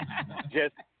expect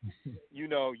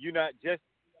you're not just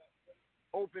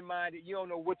open-minded. You don't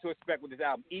know what to expect with this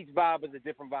album. Each vibe is a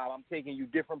different vibe. I'm taking you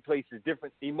different places,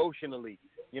 different emotionally.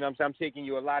 You know what I'm saying? I'm taking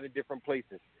you a lot of different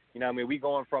places. You know what I mean? We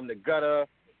going from the gutter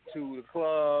to the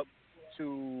club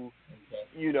to,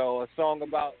 a song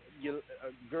about a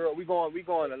girl. We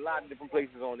going a lot of different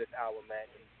places on this album, man.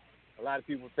 A lot of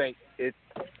people think it's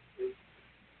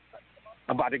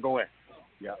I'm about to go in.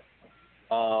 Yeah.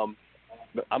 I'm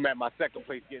at my second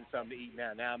place getting something to eat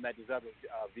now. Now I'm at this other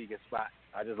vegan spot.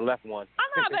 I just left one.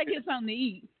 I'm not about to get something to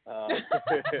eat.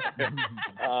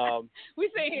 We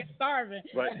say here starving.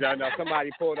 But no,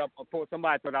 somebody pulled up.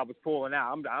 Somebody thought I was pulling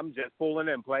out. I'm just pulling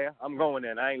in, player. I'm going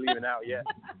in. I ain't leaving out yet.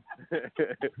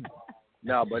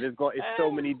 No, but it's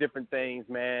so many different things,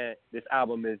 man. This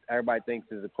album everybody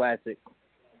thinks is a classic.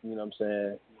 You know what I'm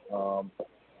saying?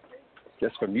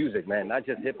 Just for music, man. Not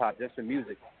just hip hop, just for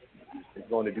music. It's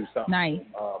going to do something. Nice.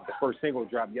 The first single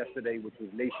dropped yesterday, which was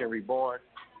Nation Reborn.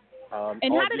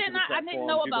 And how did it not? I didn't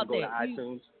know about that.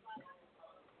 iTunes.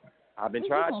 I've been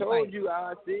trying. I told you.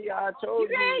 I told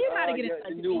you. You gotta get in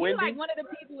touch. You're like one of the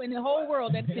people in the whole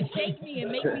world that can shake me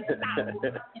and make me stop and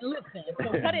listen.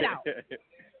 So cut it out.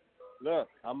 Look,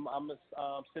 I'm gonna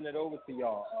send it over to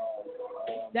y'all.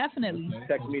 Definitely.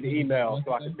 Text me the email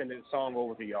so I can send the song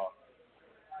over to y'all.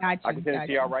 Gotcha. I can send it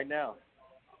to y'all right now.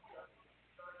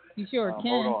 You sure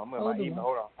can. Hold on.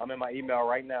 I'm in my email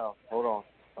right now. Hold on.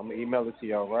 I'm going to email it to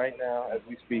y'all right now as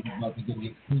we speak. I'm about to get the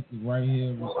exclusive right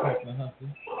here. Respect the hustle.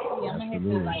 Yeah, I'm going to have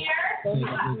to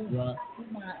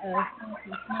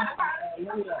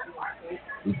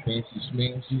We fancy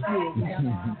smashy.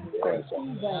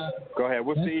 Go ahead.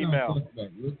 What's the email?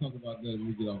 We'll talk about that when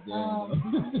we get off the air.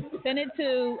 Send it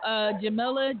to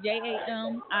Jamila,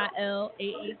 JAMILAH.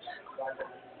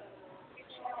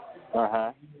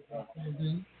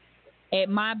 At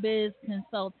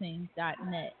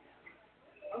mybizconsulting.net.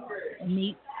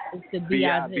 Meet with the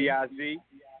B-I-Z.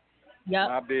 Yep.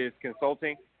 MyBiz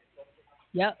Consulting.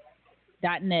 Yep.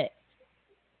 .net.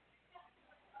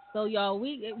 So y'all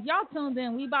tuned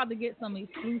in. We about to get some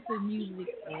exclusive music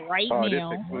right now. This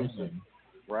exclusive.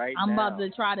 Right I'm now. about to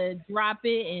try to drop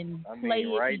it and play it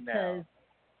right because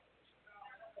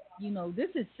this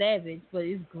is savage, but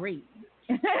it's great.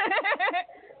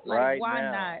 Why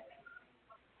not?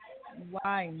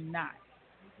 Why not?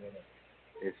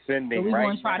 It's sending. So we're right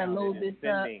going to try now. to load this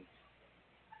sending. up.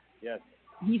 Yes.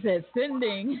 He said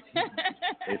sending.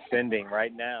 It's sending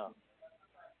right now.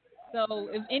 So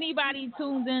if anybody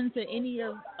tunes in to any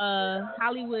of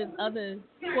Hollywood's other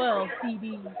 12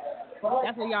 CDs,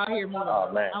 that's what y'all hear me.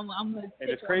 Oh man. I'm gonna and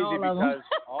it's crazy because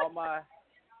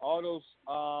all those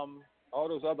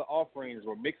other offerings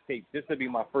were mixtapes. This would be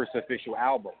my first official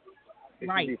album. This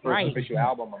would be the first official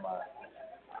album of mine.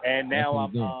 And now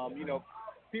I'm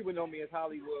people know me as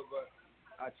Hollywood, but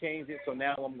I changed it, so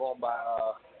now I'm going by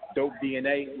Dope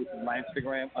DNA, which is my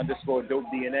Instagram, _Dope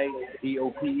DNA,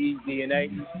 DOPE DNA.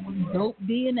 Dope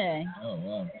DNA. Oh,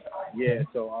 wow. Yeah,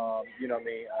 so, you know what I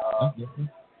mean?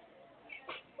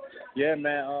 Yeah, man,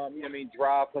 you know what I mean?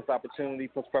 Drive plus opportunity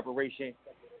plus preparation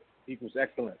equals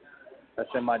excellence.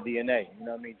 That's in my DNA. You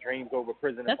know what I mean? Dreams over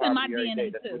prison and poverty every day.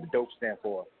 That's what the dope stand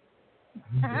for.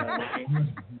 You know what I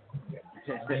mean?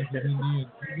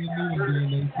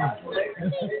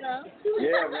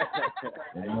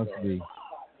 It must be.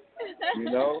 You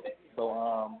know,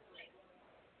 So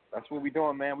that's what we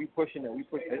doing, man. We pushing it.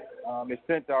 It's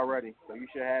sent already, so you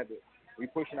should have it. We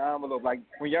pushing the envelope. Like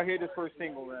when y'all hear this first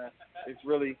single, man, it's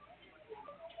really.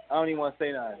 I don't even want to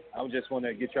say that. I just want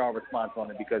to get y'all a response on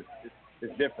it because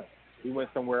it's different. We went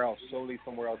somewhere else, solely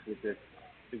somewhere else with this.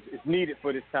 It's needed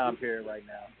for this time period right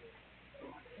now.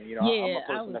 And, you know, I'm a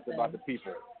person that's about the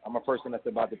people. I'm a person that's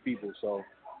about the people, so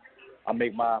I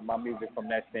make my music from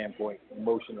that standpoint,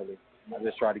 emotionally. I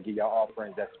just try to get y'all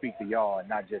offerings that speak to y'all and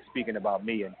not just speaking about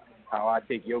me and how I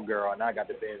take your girl and I got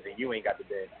the bed and you ain't got the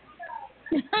bed.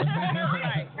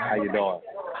 How you doing?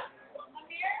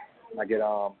 I get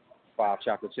 5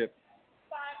 chocolate chips.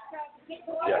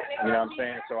 Yeah, you know what I'm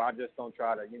saying? So I just don't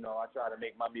try to, I try to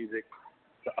make my music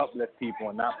to uplift people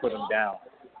and not put them down.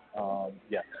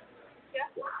 Yeah.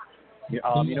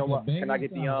 You know what? Can I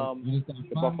get the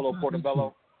Buffalo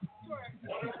Portobello?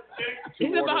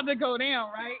 It's about to go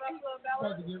down, right?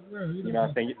 You know what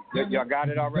I'm saying? Y'all got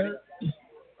it already?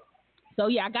 So,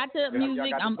 yeah, I got the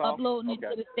music. I'm uploading it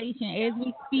to the station as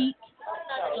we speak.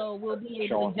 So we'll be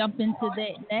able to jump into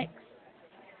that next.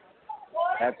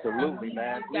 Absolutely,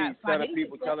 man. Please tell the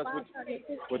people, tell us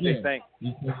what they think.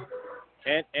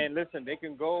 And listen, they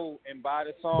can go and buy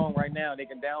the song right now. They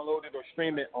can download it or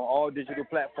stream it on all digital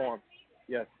platforms.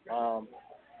 Yes. Y'all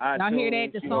hear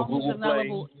that? The song is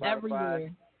available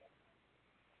everywhere.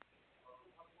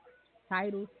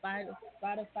 Tidal,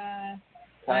 Spotify,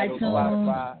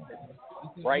 iTunes.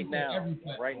 Right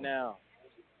now.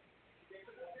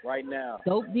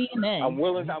 Dope DNA. I'm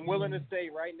willing to say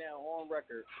right now on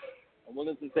record. I'm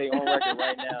willing to say on record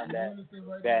right now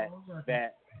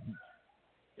that.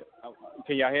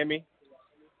 Can y'all hear me?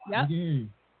 Yep.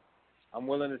 I'm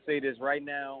willing to say this right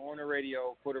now on the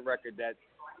radio for the record that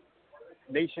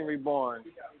Nation Reborn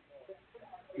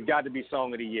has got to be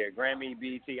Song of the Year. Grammy,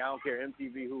 BET, I don't care,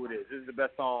 MTV, who it is. This is the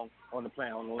best song on the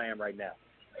planet, on the land right now.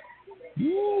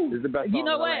 This is the best song on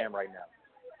the land right now.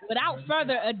 Without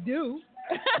further ado,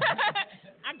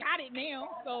 I got it now.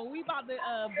 So we about to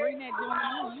bring that joint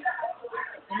on.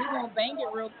 And we're going to bang it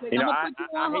real quick. I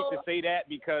hate to say that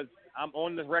because I'm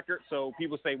on the record, so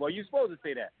people say, well, you're supposed to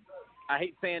say that. I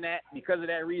hate saying that because of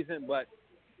that reason, but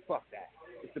fuck that.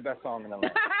 It's the best song in the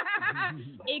land.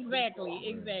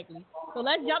 Exactly. So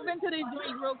let's jump into this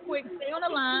joint real quick. Stay on the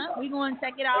line. We're going to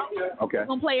check it out. Okay. We're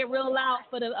going to play it real loud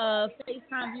for the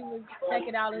FaceTime viewers. Check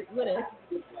it out with us.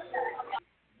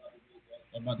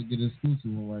 I'm about to get an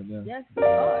exclusive one right now. Yes, we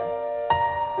are.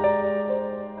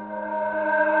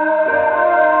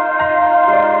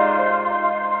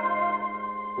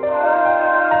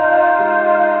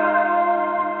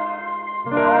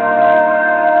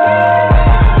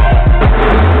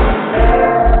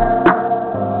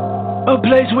 A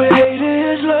place where hate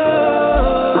is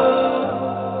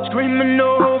love, screaming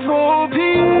no for peace.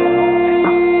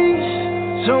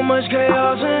 So much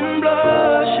chaos and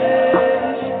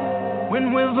bloodshed.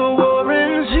 When will the war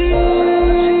end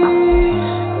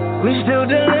cease? We still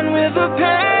dealing with the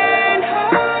pain,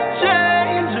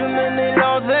 chains. Too many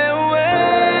lost their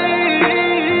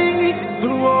way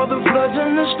through all the floods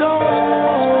and the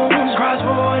storms. Cries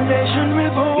for a nation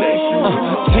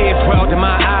reborn. Tears welled in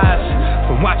my eyes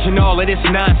from watching all of this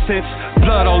nonsense.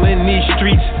 Blood all in these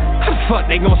streets. How the fuck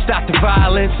they gonna stop the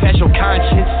violence as your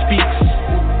conscience speaks?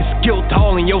 Guilt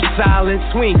all in your silence.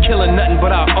 We ain't killing nothing but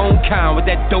our own kind with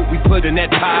that dope we put in that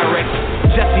Pyrex.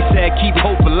 Jesse said keep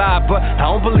hope alive, but I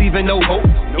don't believe in no hope.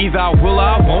 Either I will or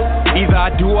I won't. Either I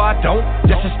do or I don't.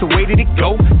 That's just the way that it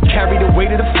go. Carry the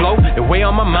weight of the flow, the way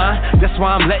on my mind. That's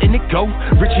why I'm letting it go.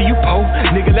 Richie, you po,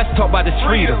 nigga, let's talk about this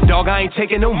freedom. Dog, I ain't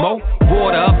taking no more.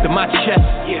 Water up to my chest.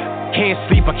 Can't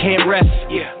sleep, I can't rest.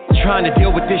 Trying to deal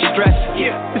with this stress.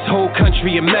 This whole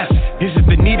country a mess. Is it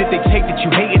the knee that they take that you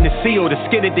hating to see, or the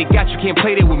skin that they got you can't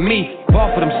play there with me?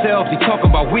 Ball for themselves, they talking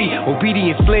about we.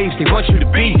 Obedient slaves, they want you to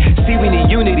be. See, we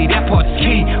need unity, that part's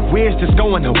key. Where's this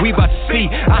going? Are we about to see?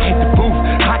 I hit the booth,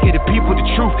 I get the people the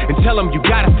truth and tell them you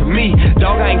got it from me.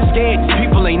 Dog, I ain't scared, these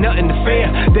people ain't nothing to fear.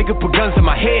 They could put guns in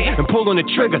my head and pull on the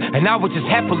trigger, and I would just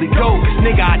happily go. Cause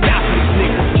nigga, I die for these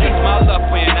niggas. Chase my luck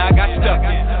when I got stuck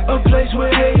in a place where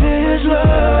hate is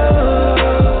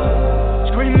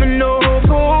love, screaming no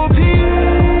for peace.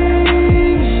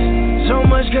 So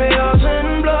much chaos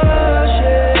and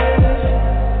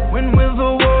bloodshed. When will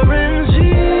the war end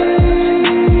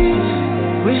cease?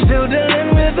 We still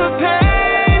dealing with the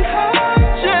pain,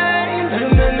 chains,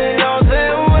 and then they lost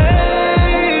their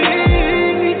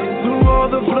way through all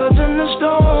the floods and the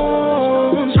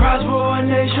storms. Cries for a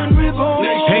nation reborn.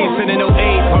 Ain't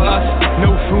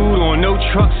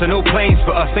trucks or no planes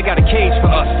for us. They got a cage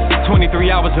for us.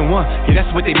 23 hours in one. Yeah,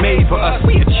 that's what they made for us.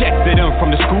 We a check to them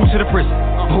from the school to the prison.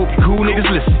 I hope you cool niggas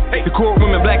listen. The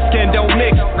courtroom and black skin don't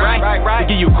mix. Right.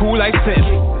 They give you a cool life sentence.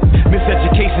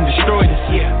 Miseducation destroyed us.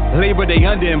 Labor, they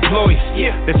underemployed us.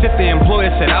 That's if they employ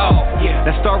us at all.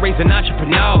 Let's start raising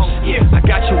entrepreneurs. I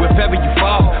got you if ever you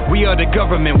fall. We are the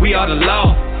government, we are the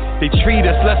law. They treat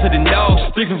us lesser than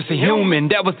dogs. Thinking us a human,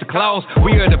 that was the clause.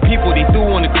 We are the people they threw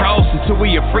on the cross. Until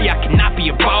we are free, I cannot be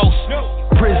a boss.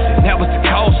 Prison, that was the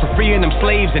cost for freeing them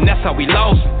slaves, and that's how we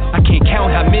lost. I can't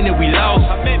count how many we lost.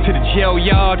 To the jail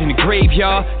yard and the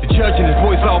graveyard. The judge and his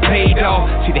boys all paid off.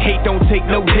 See, the hate don't take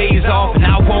no days off, and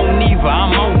I won't either.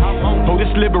 I'm on. Oh, this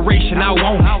liberation I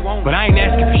won't. But I ain't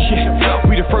asking for shit.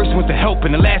 We the first ones to help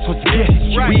and the last ones to get.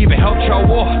 We even helped y'all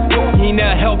war. You ain't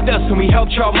never helped us, and we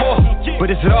helped y'all more.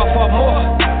 But is it our fault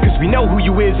more? Cause we know who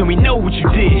you is and we know what you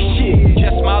did. Shit,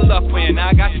 just my luck when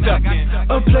I got stuck in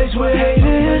a place where hate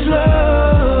is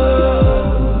love,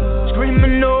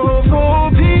 screaming no for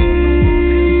peace.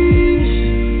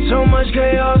 So much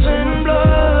chaos and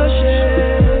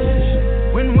bloodshed.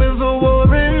 When will the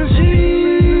war end cease?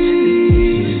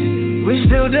 We're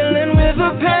still dealing with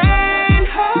the pain,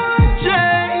 hard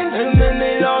chains, and then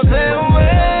they lost their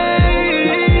way.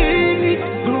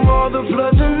 Through all the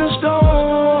floods and the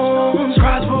storms,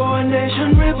 cries for a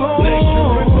nation reborn.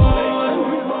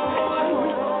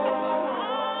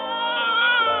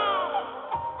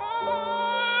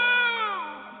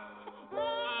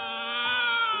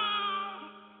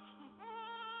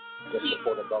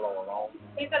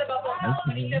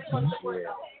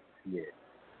 Yeah.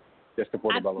 Just the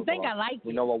portobello. I think I like it.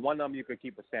 You know what? One of them you could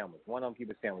keep a sandwich.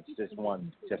 Just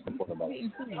one, just the portobello.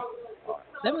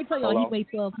 Let me tell you, he weighed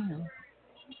 12 pounds.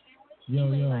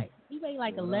 Yo. He weighed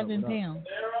like 11 pounds.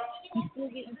 He's still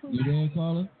getting food. You there,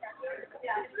 caller?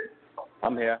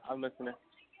 I'm here. I'm listening.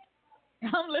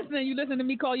 I'm listening. You listen to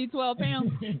me call you 12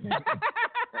 pounds?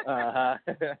 Uh-huh.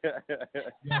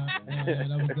 That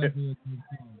was definitely a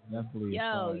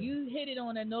Yo, you hit it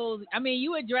on the nose. I mean,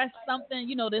 you addressed something,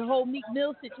 the whole Meek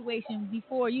Mill situation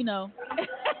before,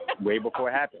 Way before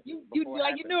it happened. You knew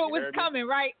it was coming,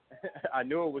 right? I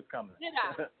knew it was coming. Did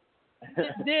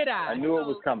I? Did I? I knew it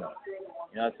was coming.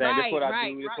 You know what I'm saying? This is what I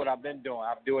do. This is what right. I've been doing.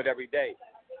 I do it every day.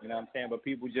 You know what I'm saying? But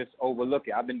people just overlook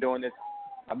it. I've been doing this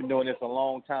a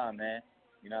long time, man.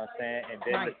 You know what I'm saying? And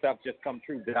then the stuff just come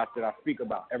true that I speak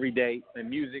about every day in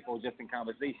music or just in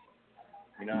conversation.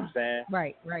 You know what I'm saying?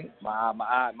 Right. My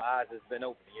eyes has been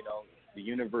open. The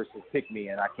universe has picked me,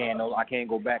 and I can't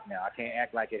go back now. I can't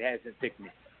act like it hasn't picked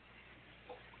me.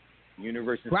 The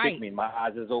universe has picked me. My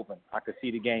eyes is open. I could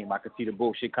see the game. I could see the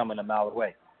bullshit coming a mile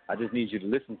away. I just need you to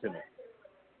listen to me.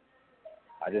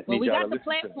 I just need y'all to listen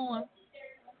to me.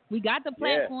 We got the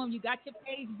platform. Yeah. You got your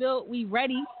page built. We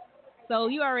ready. So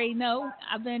you already know.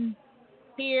 I've been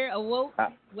here, awoke,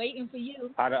 waiting for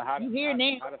you. You here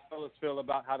now? How the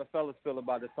fellas feel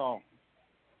about the song?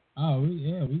 Oh,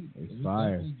 it's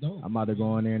fire. I'm about to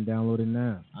go in there and download it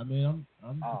now. I mean,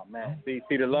 I'm. Oh man, see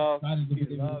the love, man.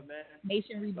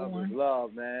 Nation Reborn.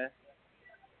 Love, man.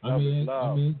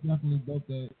 It's definitely dope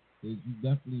that you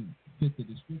definitely fit the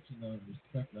description of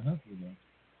respect the hustle, though.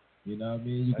 You know what I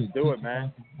mean? Let's do it,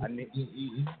 man. Man.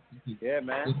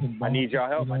 I need y'all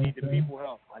help. I need the people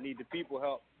help. I need the people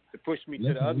help to push me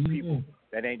to the other people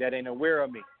that ain't aware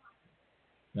of me.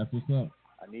 That's what's up.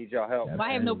 I need y'all help. Well,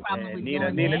 I have no problem with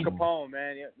Nina Capone,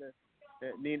 man.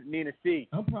 Nina C.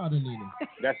 I'm proud of Nina.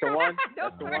 That's the one?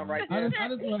 That's the one right there? I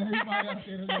just want everybody out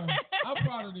there to know. I'm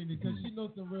proud of Nina because she knows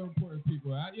some real important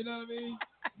people. You know what I mean?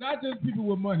 Not just people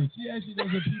with money. She actually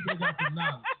knows the people that got some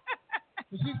knowledge.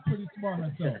 So she's pretty smart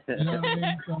herself. You know what I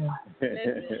mean? So.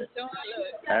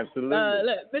 Absolutely.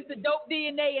 Look, Mr. Dope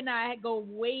DNA and I go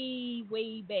way,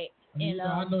 way back. And,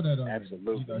 I know that.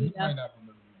 Absolutely. He might not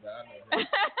remember me, but I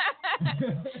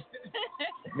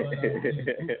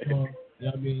know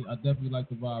that. I mean, I definitely like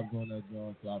the vibes on that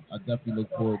joint, so I definitely look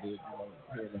forward to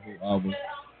hearing the whole album. Yeah.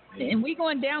 And we're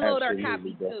going to download our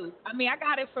copy, too. I mean, I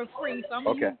got it for free, so I'm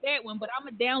going to use that one, but I'm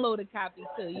going to download a copy,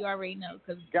 too. You already know,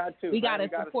 because we got to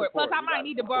support. Plus, I might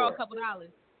need to borrow a couple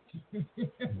dollars.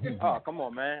 Oh, come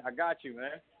on, man. I got you,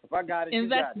 man. If I got it,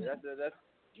 investment. You got it.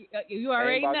 That's you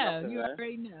already know. You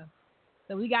already know.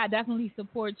 So we got to definitely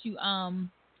support you.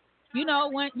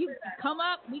 When you come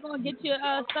up, we're going to get your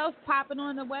stuff popping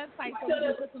on the website so we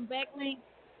can put some backlinks.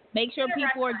 Make sure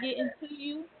people are getting to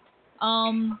you.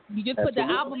 You just put the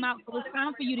album out, so it's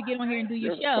time for you to get on here and do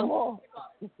your show.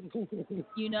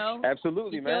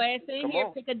 Absolutely, get man. Your ass in here,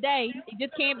 pick a day. It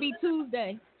just can't be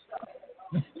Tuesday.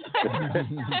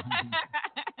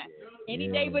 Any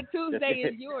day but Tuesday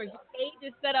is yours. Your page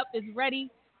is set up, is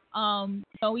ready.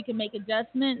 So we can make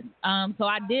adjustments. So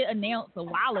I did announce a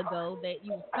while ago that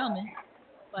you was coming.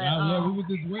 But, yeah, we were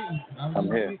just waiting.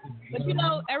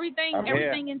 But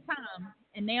everything in time.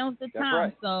 And now's the time.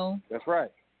 Right. So that's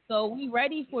right. So we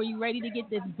ready for you. Ready to get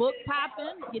this book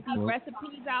popping? Get these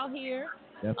recipes out here.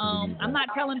 I'm not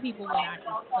telling people what I do.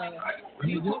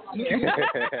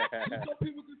 So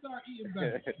people can start eating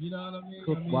better. You know what I mean?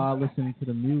 Cook while listening to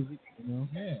the music.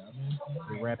 Yeah.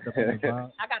 Get wrapped up in the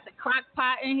vibe. I got the crock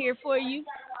pot in here for you.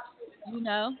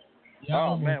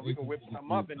 Oh man, we can whip some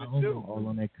up in the stew. All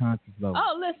on that conscious level.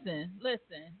 Oh, listen.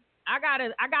 I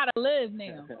gotta live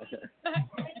now.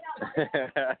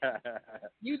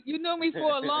 You knew me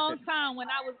for a long time when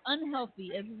I was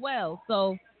unhealthy as well.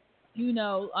 So,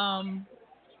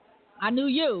 I knew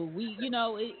you.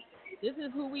 This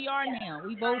is who we are now.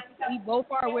 We both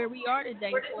are where we are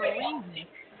today for a reason.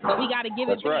 But we got to give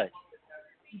it back. Right.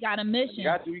 You got a mission.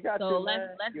 You got so to, let's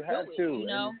you do have it.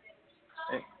 To,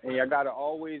 And you got to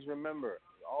always remember.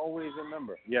 Always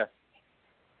remember. Yes.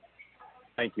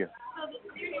 Thank you.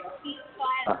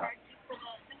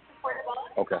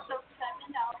 Okay.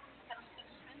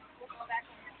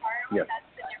 Yes.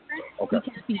 Okay.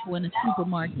 We catch people in the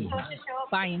supermarket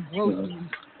buying groceries.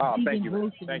 Oh, thank you.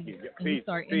 Groceries, thank you. And we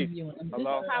start interviewing them.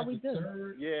 Hello? This is how we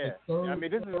do. Yeah. I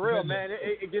mean, this is real, man.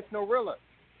 It gets no realer.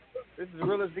 This is as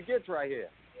real as it gets right here.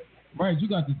 Right. You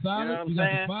got the salad. You know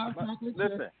what I'm got the 5 chocolates.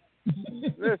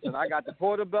 Listen. I got the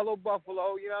Portobello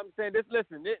Buffalo. You know what I'm saying?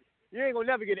 You ain't gonna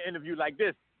never get an interview like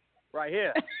this. Right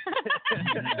here.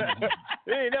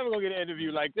 You ain't never gonna get an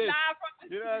interview like this.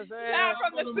 You know what I'm saying? Live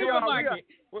from the supermarket.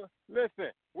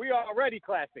 Listen, we are already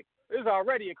classic. This is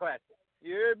already a classic.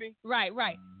 You hear me? Right.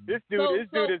 This dude has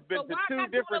been to 2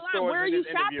 different stores. Where are you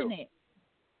shopping interview. at?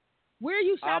 Where are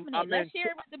you shopping at? Let's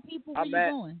share it with the people where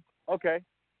you're going. Okay.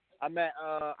 I'm at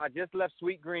I just left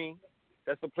Sweet Green.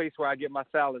 That's the place where I get my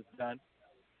salads done.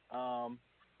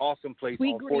 Awesome place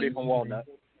Sweet on Green. 40th and Walnut.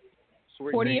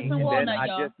 40th and Walnut,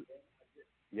 y'all.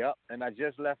 Yep, and I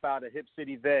just left out of Hip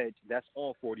City Veg. That's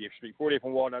on 40th Street. 40th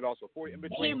and Walnut also. 40 in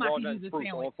between Walnut and Spruce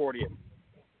on 40th.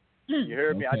 You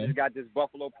heard me? I just got this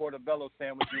Buffalo Portobello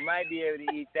sandwich. You might be able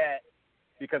to eat that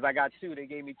because I got 2. They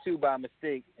gave me 2 by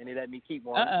mistake, and they let me keep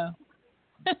one.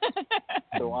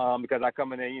 So because I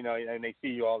come in there, and they see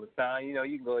you all the time, you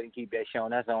can go ahead and keep that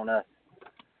showing. That's on us.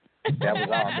 That was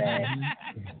all bad.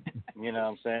 You know what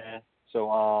I'm saying?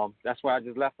 So that's why I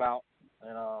just left out.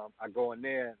 And I go in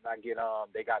there and I get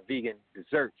they got vegan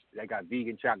desserts. They got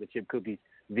vegan chocolate chip cookies,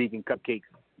 vegan cupcakes,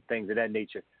 things of that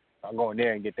nature. I go in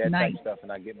there and get that type stuff,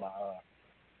 and I get my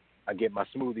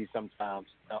smoothies sometimes.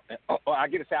 I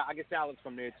get salads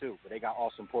from there too, but they got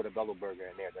awesome portobello burger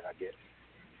in there that I get.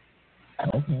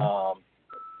 Okay.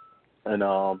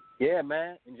 Yeah,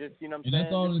 man, and just what I'm saying. And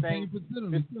that's all the same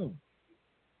facility too.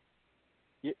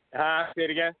 Yeah, say it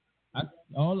again.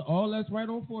 All that's right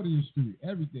on 40th Street.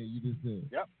 Everything you just said.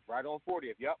 Yep, right on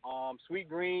 40th. Yep. Sweet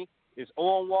Green is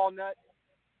on Walnut,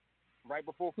 right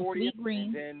before 40th. Sweet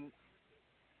Green.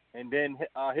 And then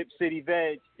Hip City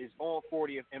Veg is on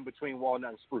 40th, in between Walnut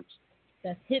and Spruce.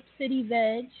 That's Hip City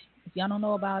Veg. If y'all don't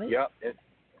know about it. Yep.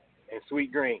 And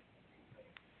Sweet Green.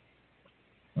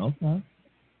 Okay.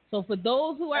 So for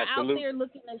those who are Absolutely. out there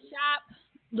looking to shop,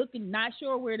 not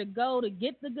sure where to go to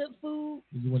get the good food,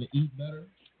 you want to eat better.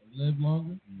 Live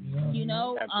longer,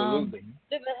 absolutely.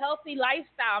 Live a healthy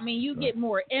lifestyle. I mean, you get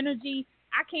more energy.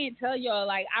 I can't tell y'all,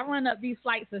 like, I run up these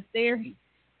flights of stairs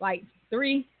like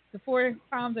 3 to 4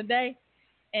 times a day,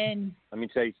 and let me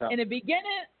tell you something. In the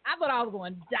beginning, I thought I was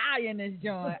going to die in this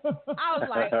joint. I was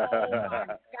like, oh my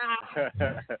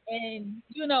god. And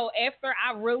after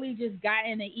I really just got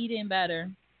into eating better,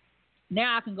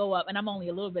 now I can go up, and I'm only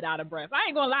a little bit out of breath. I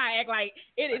ain't gonna lie, act like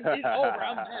it's over.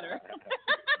 I'm better.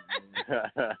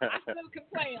 I still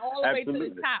complain all the way to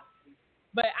the top,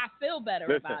 but I feel better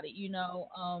about it.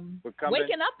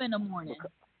 Waking up in the morning.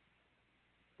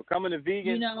 Becoming a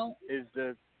vegan is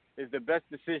the best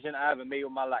decision I ever made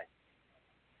in my life.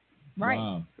 Right.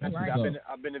 Wow. Right.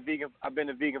 I've been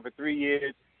a vegan for 3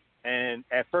 years, and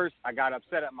at first I got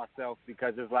upset at myself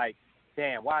because it's like,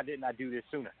 damn, why didn't I do this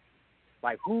sooner?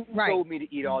 Like, who told me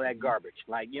to eat all that garbage?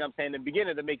 Like, you know what I'm saying? In the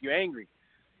beginning, to make you angry.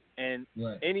 And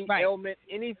any ailment,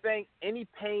 anything, any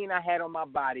pain I had on my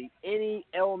body, any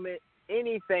ailment,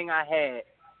 anything I had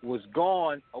was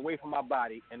gone away from my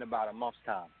body in about a month's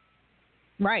time.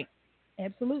 Right.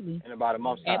 Absolutely. In about a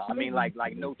month's time. Absolutely. I mean,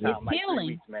 like no time, it's like healing. 3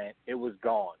 weeks, man. It was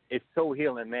gone. It's so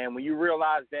healing, man. When you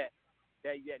realize that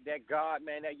God,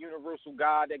 man, that universal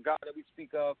God, that God that we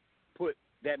speak of, put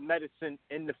that medicine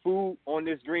in the food on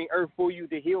this green earth for you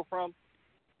to heal from,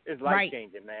 is life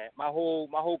changing, man. My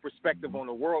whole perspective on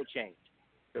the world changed.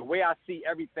 the way I see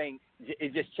everything,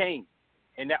 it just changed.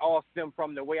 And that all stemmed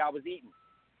from the way I was eating.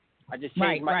 I just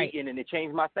changed my eating, and it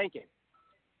changed my thinking.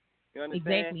 You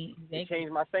understand? Exactly. It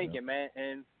changed my thinking, man,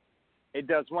 and it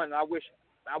does one. I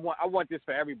want this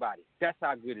for everybody. That's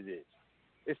how good it is.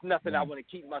 It's nothing I want to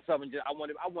keep myself and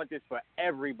I want this for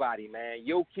everybody, man.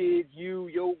 Your kids, you,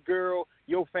 your girl,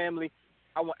 your family.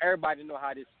 I want everybody to know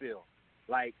how this feels.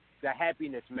 Like the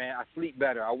happiness, man. I sleep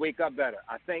better. I wake up better.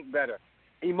 I think better.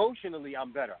 Emotionally,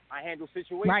 I'm better. I handle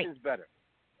situations better.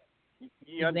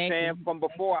 You understand? From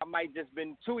before, I might just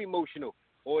been too emotional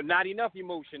or not enough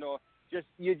emotion, or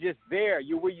you're just there.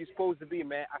 You're where you're supposed to be,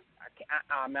 man.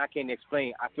 I can't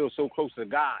explain. I feel so close to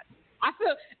God. I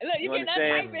feel. Look, you get that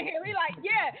type in here. We like,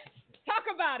 yeah, talk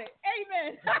about it.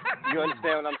 Amen. You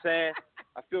understand what I'm saying?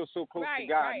 I feel so close to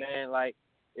God, man. Like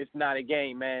it's not a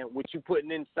game, man. What you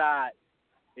putting inside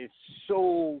is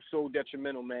so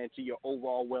detrimental, man, to your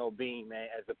overall well-being, man,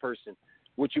 as a person.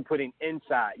 What you putting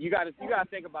inside. You gotta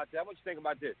think about that. I want you to think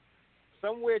about this.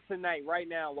 Somewhere tonight, right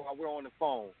now, while we're on the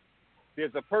phone,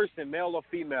 there's a person, male or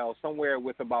female, somewhere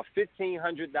with about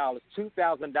 $1,500,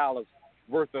 $2,000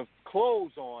 worth of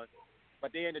clothes on,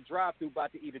 but they're in the drive-thru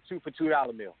about to eat a 2 for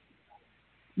 $2 meal.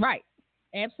 Right.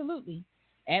 Absolutely.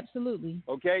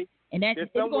 Okay. And that's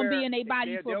it's going to be in their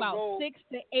body for about 6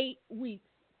 to 8 weeks.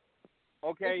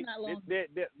 Okay.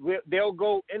 They'll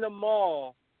go in the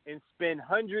mall and spend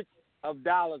hundreds of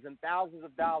dollars and thousands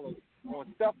of dollars on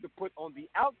stuff to put on the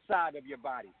outside of your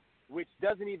body, which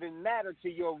doesn't even matter to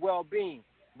your well-being.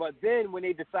 But then when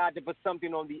they decide to put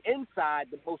something on the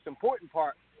inside, the most important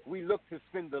part, we look to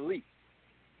spend the least.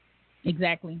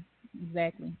 Exactly.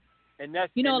 And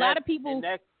that's a lot of people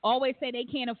always say they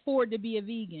can't afford to be a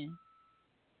vegan.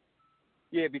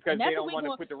 Yeah, because they don't want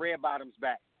to put the red bottoms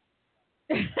back.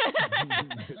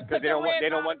 Because they don't want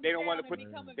to put.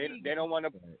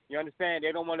 You understand?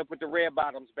 They don't want to put the red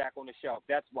bottoms back on the shelf.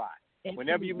 That's why.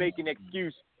 Whenever you make an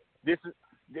excuse,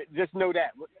 just know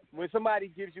that when somebody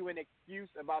gives you an excuse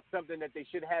about something that they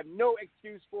should have no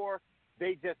excuse for,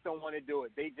 they just don't want to do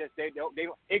it. They don't.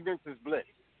 Ignorance is bliss.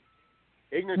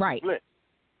 Ignorance is bliss.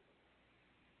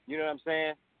 You know what I'm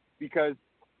saying? Because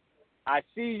I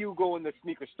see you go in the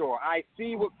sneaker store. I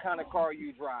see what kind of car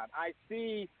you drive. I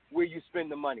see where you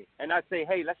spend the money. And I say,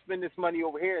 hey, let's spend this money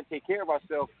over here and take care of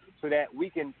ourselves so that we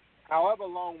can, however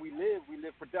long we live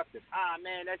productive.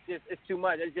 Man, it's too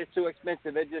much. It's just too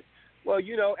expensive.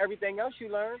 Everything else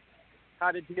you learn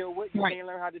how to deal with, you can't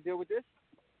learn how to deal with this.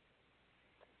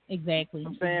 Exactly.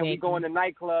 I'm saying we go in the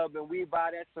nightclub and we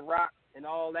buy that Ciroc and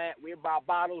all that. We buy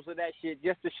bottles of that shit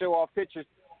just to show off pictures,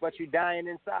 but you're dying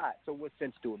inside. So what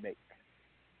sense do it make?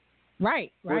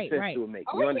 Right. Do it make?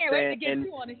 Oh, we can't wait to get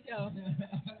you on the show.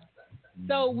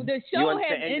 So the show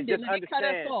has ended and they cut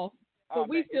us off, but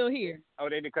we still here. Oh,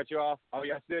 they didn't cut you off? Oh,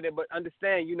 y'all still there? But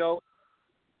understand,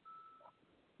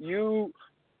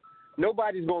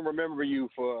 nobody's going to remember you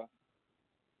for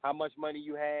how much money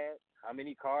you had, how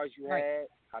many cars you had,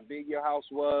 how big your house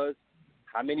was,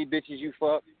 how many bitches you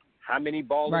fucked, how many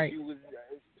ballers you was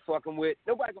fucking with.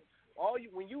 Nobody.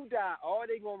 When you die, all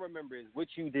they gonna remember is what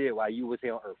you did while you was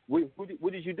here on Earth.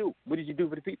 What did you do? What did you do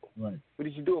for the people? Right. What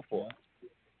did you do it for?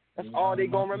 That's all they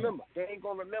gonna remember. They ain't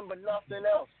gonna remember nothing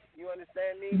else. You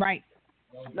understand me? Right.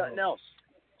 Nothing else.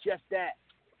 Just that.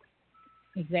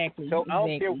 Exactly. So I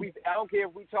don't care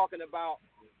if we talking about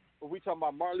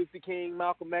Martin Luther King,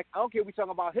 Malcolm X. I don't care if we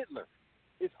talking about Hitler.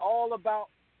 It's all about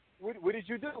what did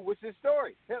you do? What's his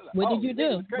story? Hitler. What did you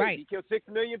do? Right. He killed 6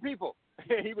 million people.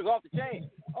 He was off the chain.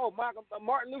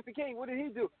 Martin Luther King, what did he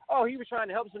do? Oh, he was trying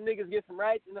to help some niggas get some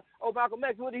rights. And Malcolm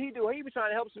X, what did he do? He was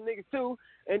trying to help some niggas too.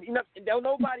 And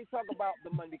nobody talk about the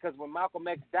money because when Malcolm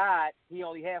X died, he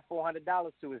only had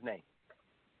 $400 to his name.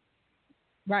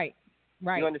 Right.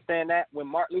 You understand that? When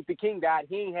Martin Luther King died,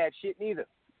 he ain't had shit neither.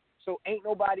 So ain't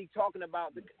nobody talking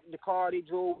about the car they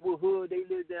drove, what hood they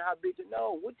lived in, how big.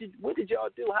 No, what did y'all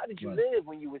do? How did you live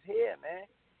when you was here, man?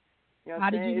 You know how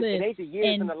did you live? It ain't the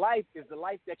years and the life. It's the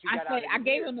life that you got out of I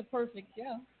gave him the perfect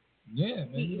show. Yeah,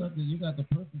 man, you got the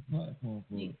perfect platform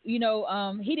for it.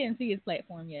 He didn't see his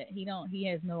platform yet. He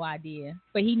has no idea,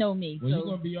 but he know me. Well, so. you're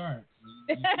gonna be all right.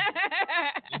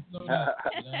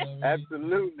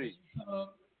 Absolutely.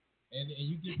 And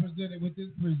you get presented with this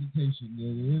presentation.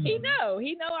 He know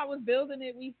I was building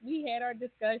it. We had our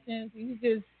discussions. He was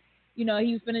just, he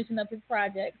was finishing up his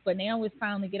project. But now it's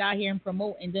time to get out here and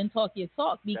promote and then talk your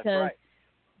talk because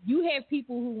you have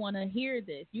people who want to hear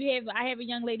this. I have a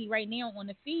young lady right now on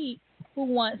the feed who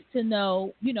wants to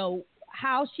know,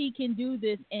 how she can do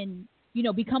this and,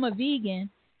 become a vegan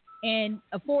and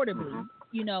affordably.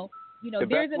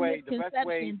 There's a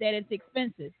misconception that it's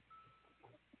expensive.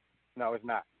 No, it's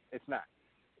not. It's not.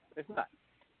 It's not.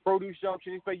 Produce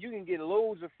Junction, but you can get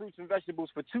loads of fruits and vegetables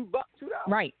for $2.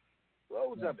 Right.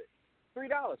 Loads of it. $3,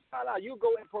 $5. You go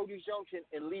in Produce Junction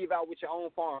and leave out with your own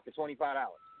farm for $25.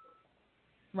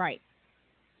 Right.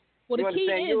 Well, you the key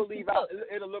understand? is You'll leave out.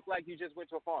 It'll look like you just went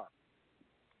to a farm.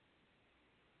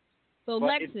 So but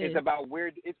Lexus, it's about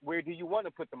where do you want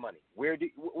to put the money?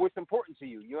 What's important to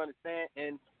you? You understand?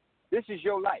 And this is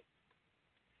your life.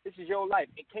 This is your life.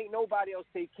 It can't nobody else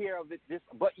take care of it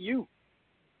but you.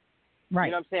 Right.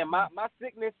 You know what I'm saying?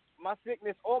 My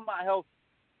sickness or my health,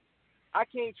 I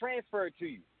can't transfer it to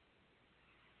you.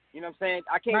 You know what I'm saying?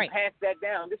 I can't pass that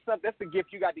down. That's the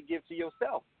gift you got to give to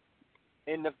yourself.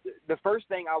 And the first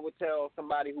thing I would tell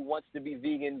somebody who wants to be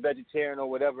vegan, vegetarian, or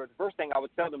whatever, the first thing I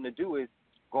would tell them to do is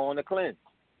go on a cleanse,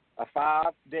 a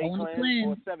 5-day cleanse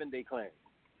or a 7-day cleanse.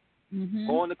 Mm-hmm.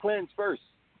 Go on the cleanse first,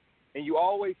 and you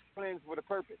always cleanse with a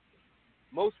purpose.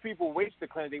 Most people waste the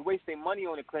cleanse. They waste their money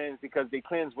on the cleanse because they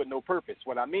cleanse with no purpose.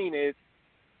 What I mean is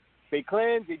they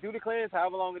cleanse, they do the cleanse,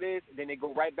 however long it is, and then they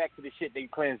go right back to the shit they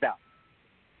cleansed out.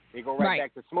 They go right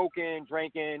back to smoking,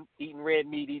 drinking, eating red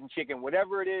meat, eating chicken,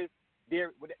 whatever it is.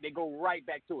 They go right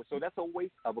back to it. So that's a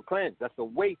waste of a cleanse. That's a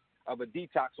waste of a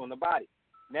detox on the body.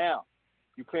 Now,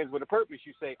 you cleanse with a purpose.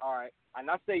 You say, all right, and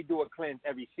I say do a cleanse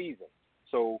every season.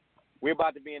 So we're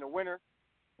about to be in the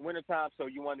wintertime, so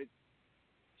you want to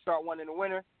start one in the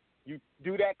winter. You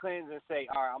do that cleanse and say,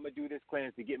 all right, I'm going to do this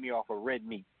cleanse to get me off of red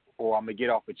meat, or I'm going to get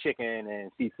off of chicken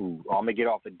and seafood, or I'm going to get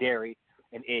off of dairy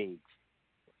and eggs.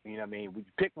 You know what I mean? We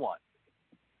pick one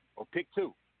or pick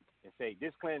two and say,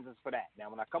 this cleanse is for that.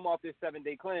 Now, when I come off this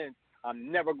 7-day cleanse,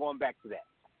 I'm never going back to that.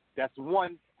 That's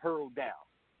one hurdle down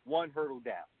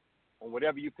on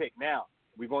whatever you pick. Now,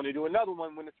 we're going to do another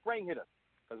one when the spring hit us,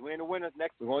 because we're in the winter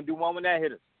next. We're going to do one when that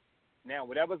hit us. Now,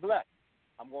 whatever's left,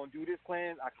 I'm going to do this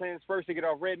cleanse. I cleanse first to get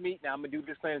off red meat. Now I'm going to do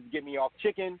this cleanse to get me off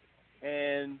chicken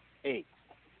and eggs.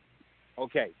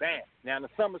 Okay, bam. Now the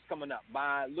summer's coming up.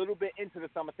 By a little bit into the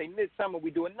summer, say midsummer, we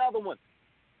do another one.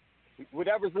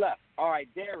 Whatever's left. All right,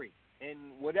 dairy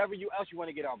and whatever else you want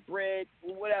to get off, bread,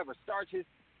 whatever, starches.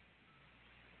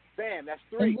 Bam, that's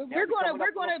 3. We're going to really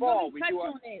touch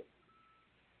on it.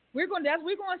 We're going to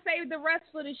save the rest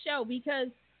for the show, because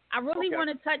I really want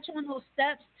to touch on those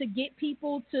steps to get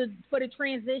people for the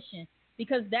transition,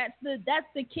 because that's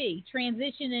the key.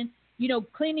 Transitioning,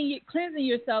 cleansing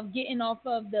yourself, getting off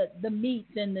of the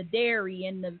meats and the dairy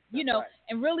and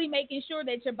and really making sure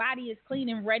that your body is clean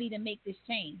and ready to make this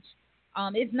change.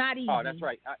 It's not easy. Oh, that's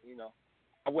right. No,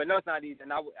 it's not easy.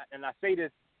 And I say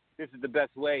this is the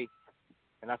best way,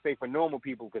 and I say for normal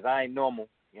people, because I ain't normal.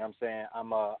 You know what I'm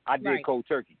saying? I did cold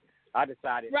turkey. I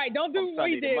decided. Right, don't do what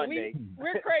we did. Monday,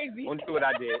 we're crazy. Don't do what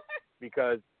I did,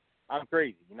 because I'm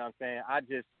crazy. You know what I'm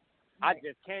saying? I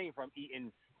just came from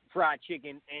eating fried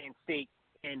chicken and steak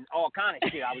and all kind of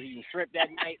shit. I was eating shrimp that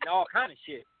night and all kind of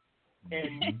shit.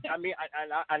 And I mean,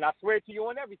 I swear to you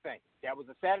on everything. That was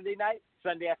a Saturday night.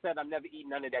 Sunday I said I'm never eating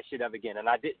none of that shit ever again, and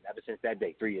I didn't ever since that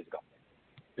day 3 years ago,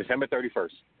 December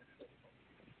 31st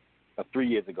of 3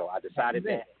 years ago. I decided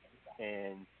that,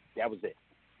 and that was it.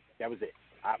 That was it.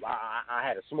 I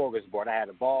had a smorgasbord. I had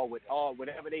a ball with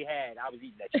whatever they had. I was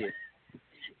eating that shit.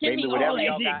 Give me all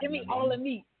that shit. Give me all the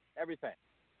meat. Everything.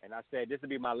 And I said, this will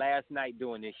be my last night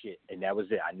doing this shit. And that was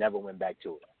it. I never went back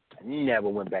to it. That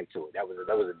was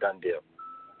a done deal.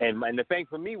 And the thing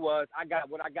for me was,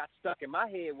 what I got stuck in my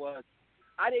head was,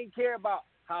 I didn't care about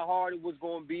how hard it was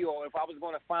going to be, or if I was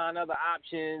going to find other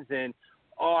options, and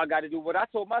all I got to do. What I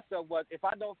told myself was, if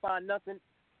I don't find nothing,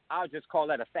 I'll just call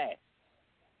that a fast.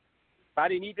 If I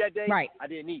didn't eat that day, I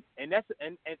didn't eat. And that's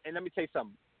and let me tell you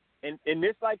something. In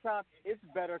this lifetime, it's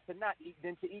better to not eat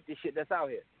than to eat the shit that's out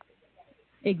here.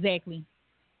 Exactly.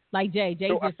 Like Jay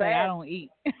just said, I don't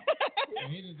eat.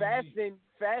 Fasting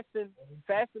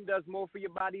does more for your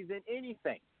body than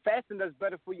anything. Fasting does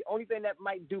better for you. Only thing that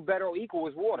might do better or equal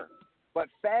is water. But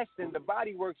fasting, the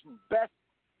body works best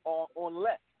on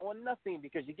less, on nothing,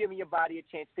 because you're giving your body a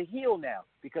chance to heal now,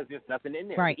 because there's nothing in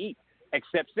there to eat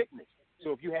except sickness.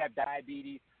 So if you have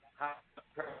diabetes, high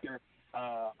pressure,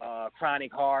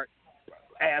 chronic heart,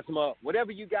 asthma,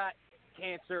 whatever you got,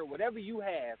 cancer, whatever you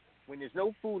have, when there's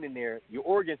no food in there, your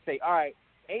organs say, all right,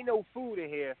 ain't no food in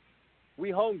here,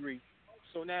 we hungry,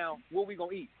 so now what we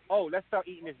going to eat? Oh, let's start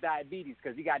eating this diabetes,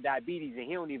 because he got diabetes and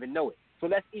he don't even know it. So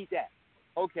let's eat that.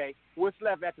 Okay, what's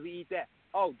left after we eat that?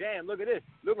 Oh, damn, look at this.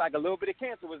 Look like a little bit of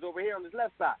cancer was over here on this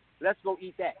left side. Let's go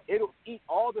eat that. It'll eat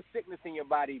all the sickness in your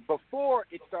body before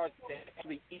it starts to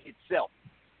actually eat itself.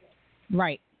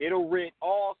 Right. It'll rid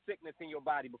all sickness in your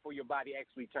body before your body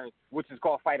actually turns, which is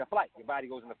called fight or flight. Your body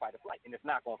goes into fight or flight, and it's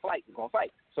not going to fight. It's going to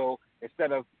fight. So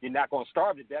instead of you're not going to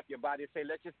starve to death, your body will say,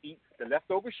 let's just eat the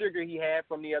leftover sugar he had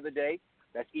from the other day.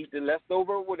 Let's eat the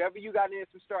leftover whatever you got in there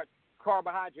to start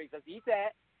carbohydrates. Let's eat that.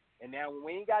 And now when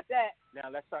we ain't got that, now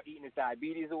let's start eating his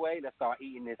diabetes away. Let's start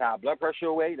eating his high blood pressure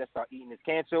away. Let's start eating his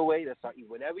cancer away. Let's start eating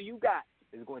whatever you got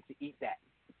is going to eat that.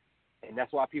 And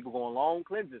that's why people go on long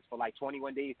cleanses for like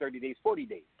 21 days, 30 days, 40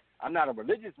 days. I'm not a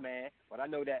religious man, but I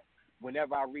know that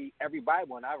whenever I read every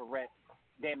Bible, and I've read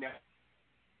damn near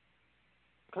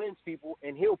cleanse people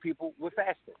and heal people with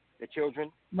fasting. The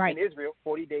children in Israel,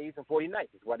 40 days and 40 nights.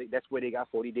 That's where they got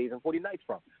 40 days and 40 nights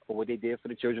from, for what they did for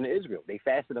the children of Israel. They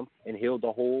fasted them and healed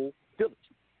the whole village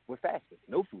with fasting,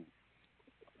 no food.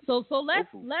 So let's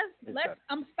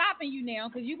I'm stopping you now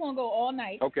because you're gonna go all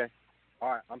night. Okay. All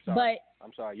right, I'm sorry.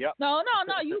 I'm sorry. Yep. No,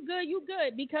 you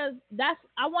good because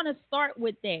I want to start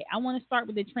with that. I want to start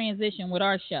with the transition with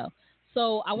our show.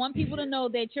 So I want people to know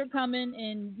that you're coming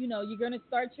and you're going to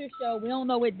start your show. We don't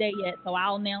know what day yet, so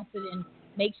I'll announce it and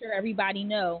make sure everybody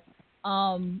know.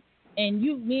 And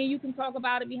me and you can talk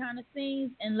about it behind the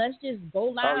scenes, and let's just go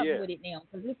live with it now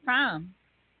because it's time.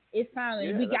 It's time,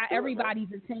 and we got everybody's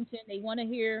attention. They want to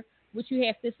hear what you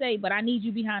have to say, but I need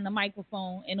you behind the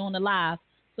microphone and on the live,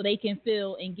 so they can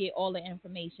feel and get all the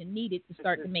information needed to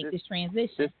start to make this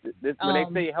transition. When they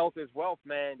say health is wealth,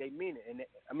 man, they mean it. And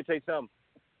let me tell you something.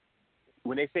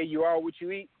 When they say you are what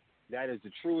you eat, that is the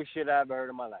truest shit I've ever heard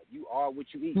in my life. You are what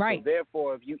you eat. Right. So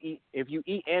therefore, if you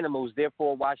eat animals,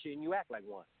 therefore, why shouldn't you act like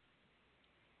one?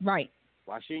 Right.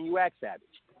 Why shouldn't you act savage?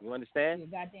 You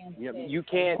understand? You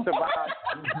can't survive.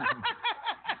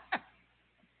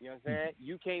 You know what I'm saying?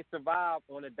 You can't survive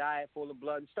on a diet full of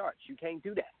blood and starch. You can't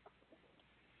do that.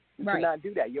 You cannot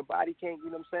do that. Your body can't,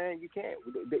 you know what I'm saying? You can't.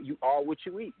 You are what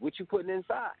you eat. What you putting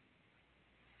inside?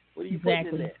 What are you putting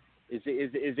in there? Is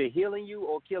it healing you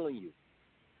or killing you?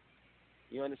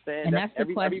 You understand? And that's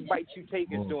every bite you take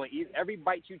is doing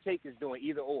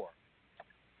either or.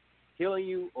 Healing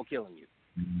you or killing you.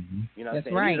 Mm-hmm. You know what I'm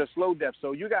saying? Right. These are slow deaths.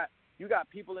 So you got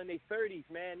people in their 30s,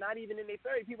 man, not even in their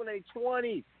 30s, people in their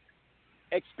 20s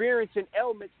experiencing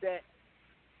ailments that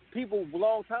people a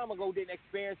long time ago didn't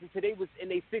experience until they was in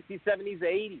their 60s, 70s, or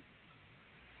 80s.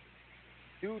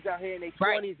 Dudes out here in their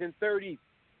 20s and 30s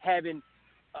having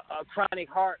a chronic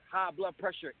heart, high blood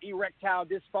pressure, erectile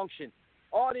dysfunction,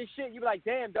 all this shit. You be like,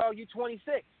 damn, dog, you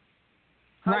 26.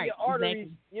 How your arteries,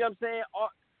 you know what I'm saying?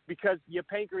 Because your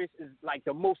pancreas is like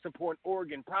the most important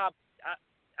organ.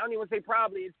 I don't even say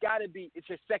probably. It's got to be. It's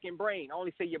your second brain. I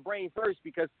only say your brain first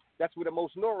because that's where the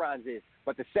most neurons is.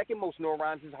 But the second most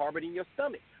neurons is harbored in your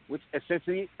stomach, which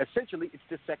essentially it's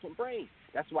the second brain.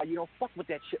 That's why you don't fuck with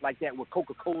that shit like that with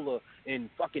Coca-Cola and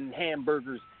fucking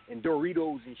hamburgers and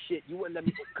Doritos and shit. You wouldn't let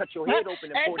me cut your head open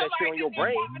and pour that shit on your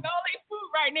brain. All their food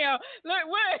right now. Look,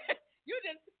 what? You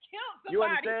just killed somebody. You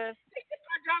understand? They just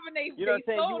start dropping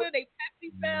their soda, their Pepsi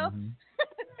cells.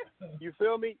 You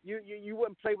feel me? You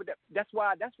wouldn't play with that. That's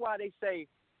why they say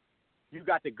you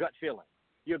got the gut feeling.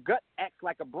 Your gut acts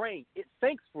like a brain. It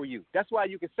thinks for you. That's why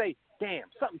you can say, damn,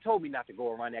 something told me not to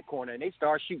go around that corner, and they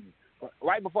start shooting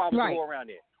right before I was going to go around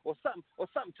there. Or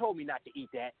something told me not to eat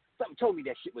that. Something told me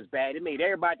that shit was bad. It made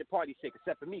everybody at the party sick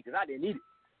except for me because I didn't eat it.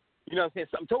 You know what I'm saying?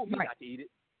 Something told me not to eat it.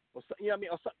 Or you know what I mean?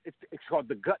 Or it's called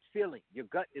the gut feeling. Your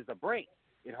gut is a brain.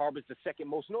 It harbors the second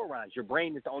most neurons. Your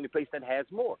brain is the only place that has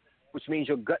more, which means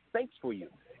your gut thinks for you.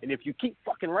 And if you keep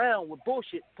fucking around with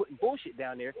bullshit, putting bullshit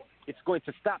down there, it's going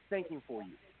to stop thinking for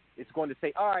you. It's going to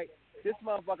say, all right, this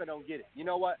motherfucker don't get it. You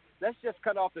know what? Let's just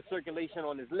cut off the circulation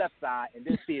on his left side and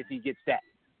then see if he gets that.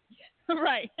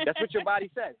 Right. That's what your body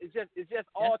says. It's just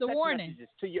all text warning. messages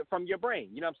to you from your brain.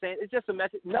 You know what I'm saying? It's just a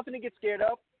message. Nothing to get scared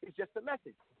of. It's just a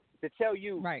message to tell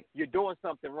you you're doing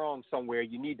something wrong somewhere.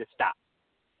 You need to stop.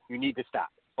 You need to stop.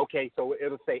 Okay, so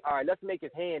it'll say, all right, let's make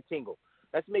his hand tingle.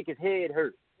 Let's make his head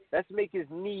hurt. Let's make his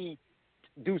knee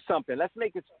do something. Let's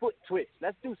make his foot twitch.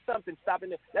 Let's do something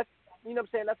stopping it. You know what I'm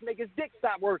saying? Let's make his dick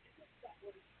stop working.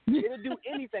 It'll do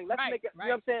anything. Let's make it. You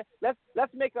know what I'm saying?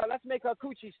 Let's make her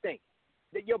coochie stink.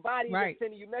 That your body is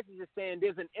sending you messages saying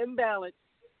there's an imbalance,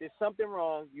 there's something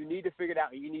wrong. You need to figure it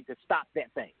out, and you need to stop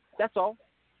that thing. That's all.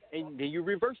 And then you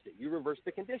reverse it. You reverse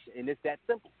the condition, and it's that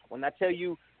simple. When I tell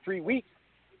you 3 weeks,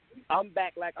 I'm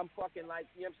back like I'm fucking like,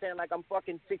 you know what I'm saying, like I'm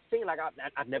fucking 16. Like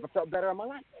I've never felt better in my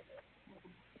life.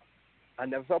 I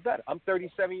never felt better. I'm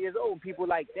 37 years old, and people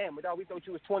like, damn, we thought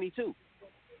you was 22.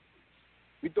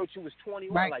 We thought you was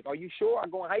 21. Right. Like, are you sure? I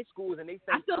go in high schools, and they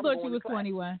say I still I'm thought going you was to class.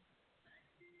 21.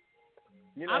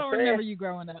 You know I don't remember you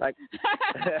growing up. Like,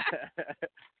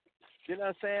 you know what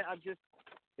I'm saying?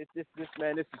 this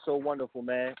man, this is so wonderful,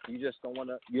 man. You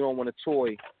don't want to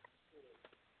toy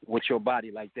with your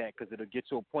body like that, because it'll get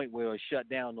to a point where it'll shut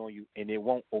down on you and it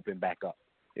won't open back up.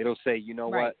 It'll say, you know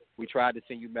what, we tried to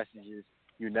send you messages,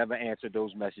 you never answered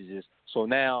those messages, so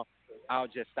now I'll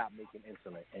just stop making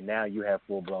insulin, and now you have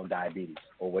full-blown diabetes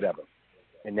or whatever.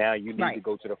 And now you need to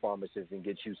go to the pharmacist and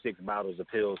get you 6 bottles of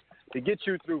pills to get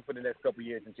you through for the next couple of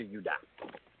years until you die.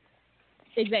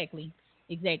 Exactly.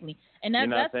 And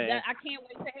that's I can't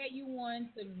wait to have you on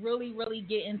to really, really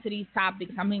get into these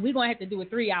topics. I mean, we're going to have to do a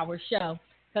 3-hour show,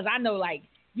 because I know, like,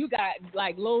 you got,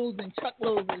 like, loads and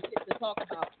truckloads of shit to talk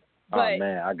about. But oh,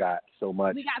 man, I got so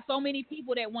much. We got so many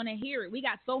people that want to hear it. We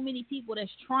got so many people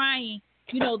that's trying,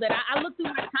 that I look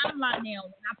through my timeline now.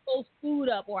 When I post food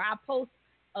up or I post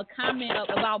a comment up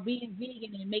about being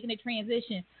vegan and making a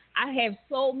transition, I have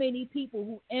so many people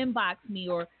who inbox me,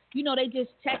 or they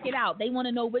just check it out. They want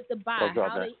to know what to buy,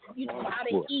 how they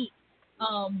eat,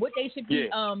 what they should be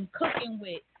cooking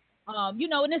with.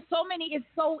 And there's so many. It's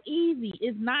so easy.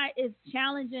 It's not as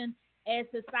challenging as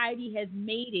society has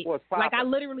made it. Like, I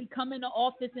literally come in the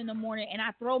office in the morning and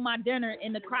I throw my dinner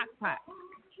in the crock pot.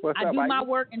 I do my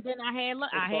work, and then I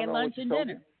had lunch and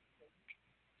dinner.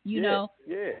 You know.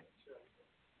 Yeah.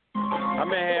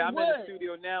 I'm in the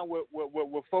studio now with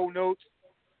Faux Notes.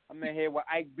 I'm in here with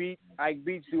Ike Beats. Ike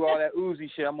Beats do all that Uzi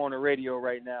shit. I'm on the radio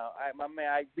right now. My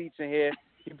man Ike Beats in here.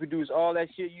 He produced all that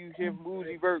shit you hear from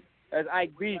Uzi Vert. That's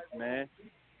Ike Beats, man.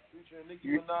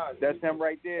 That's him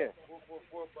right there.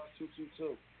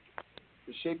 444-222.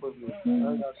 The shape of you.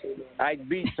 Ike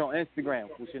Beats on Instagram.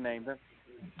 What's your name, man?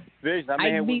 Vision. I'm Ike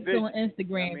here Beats with Vision. on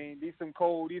Instagram. I mean, these some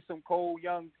cold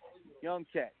young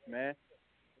cats, man.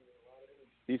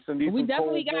 We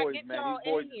definitely gotta cold get boys, man. y'all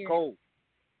These boys in here. Cold.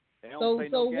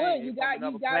 So what? You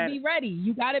gotta be ready.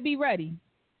 You gotta be ready.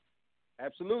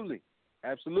 Absolutely.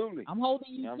 I'm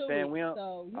holding you to it.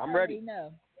 So I'm ready.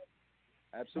 Know.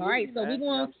 Absolutely. All right. So we're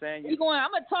going.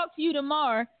 I'm gonna talk to you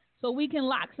tomorrow, so we can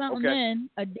lock something in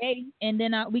a day, and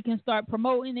then we can start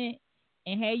promoting it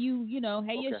and have you,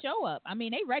 your show up. I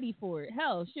mean, they ready for it.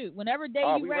 Hell, shoot. Whenever day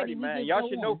you ready, man. We Y'all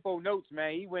should know Faux Notes,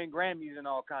 man. He win Grammys and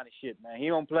all kind of shit, man. He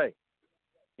don't play.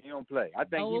 I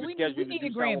think he was scheduled to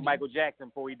do something with Michael Jackson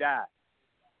before he died.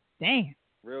 Damn.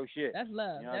 Real shit. That's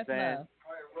love. You know what I'm saying?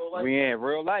 We in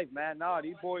real life, man. No,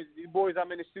 these boys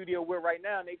I'm in the studio with right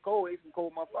now, and they cold. They some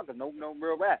cold motherfuckers. No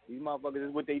real rap. These motherfuckers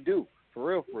is what they do.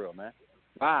 For real, man.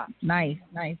 Vibes. Nice.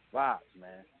 Vibes,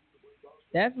 man.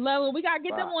 That's love. We gotta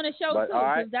get them on the show too,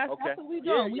 because that's what we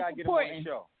doing. Yeah, we supporting. Get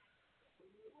them on the show.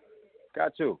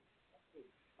 Got to.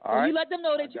 All right. You let them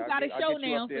know that you got a show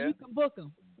now, so you can book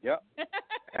them. Yep.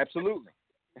 Absolutely.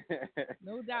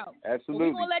 No doubt. Absolutely.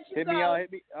 Well, we're gonna let you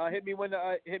go. Hit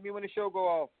me when the show go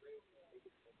off.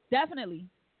 Definitely.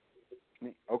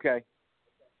 Okay.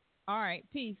 All right.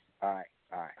 Peace. All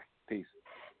right. Peace.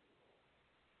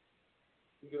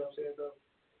 You get what I'm saying, though?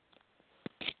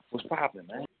 What's popping,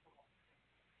 man?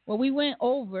 Well, we went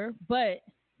over, but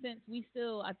since we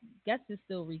still, I guess it's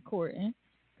still recording,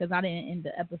 because I didn't end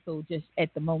the episode just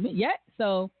at the moment yet.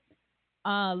 So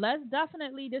let's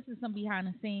definitely, this is some behind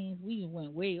the scenes. We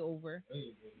went way over.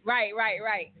 Right.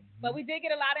 But we did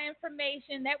get a lot of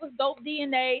information. That was Dope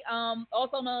DNA,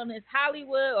 also known as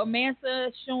Hollywood, or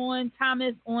Mansa Sean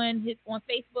Thomas on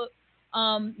Facebook.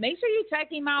 Make sure you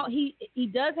check him out. He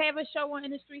does have a show on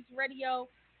In the Streets Radio.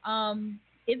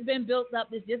 It's been built up.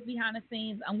 It's just behind the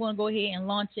scenes. I'm going to go ahead and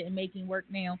launch it and make him work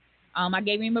now. I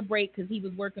gave him a break because he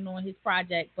was working on his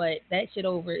project, but that shit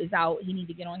is out. He needs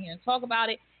to get on here and talk about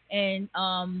it and,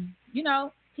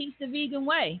 teach the vegan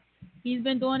way. He's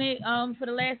been doing it for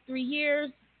the last 3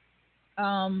 years.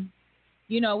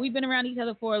 We've been around each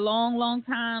other for a long, long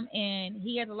time, and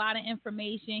he has a lot of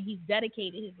information. He's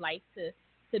dedicated his life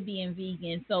to being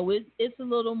vegan. So it's a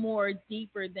little more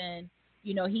deeper than,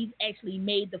 he's actually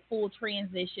made the full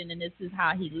transition, and this is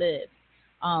how he lives.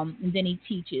 And then he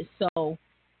teaches. So,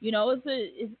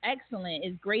 it's excellent.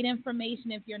 It's great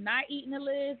information. If you're not eating to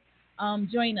live,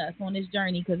 join us on this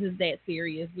journey, because it's that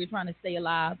serious. We're trying to stay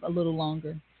alive a little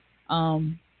longer.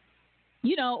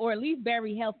 Or at least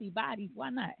very healthy bodies.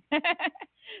 Why not?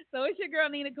 So it's your girl,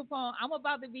 Nina Capone. I'm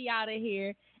about to be out of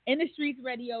here. In the Streets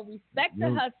Radio. Respect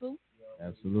the hustle.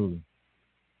 Absolutely.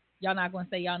 Y'all not going to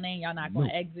say y'all name. Y'all not going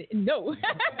to exit. No.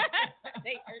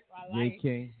 They hurt my life.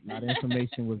 King. A lot of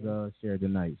information was shared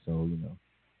tonight, so,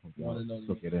 hope y'all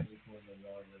took it in.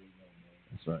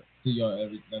 That's right. See y'all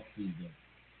next Tuesday.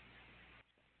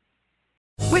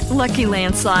 With Lucky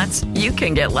Land Slots, you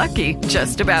can get lucky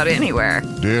just about anywhere.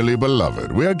 Dearly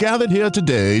beloved, we are gathered here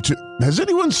today to... Has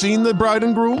anyone seen the bride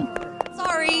and groom?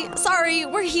 Sorry,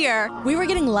 we're here. We were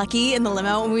getting lucky in the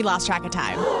limo and we lost track of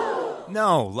time.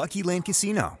 No, Lucky Land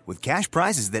Casino, with cash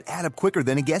prizes that add up quicker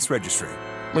than a guest registry.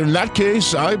 In that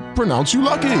case, I pronounce you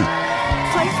lucky.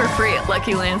 Play for free at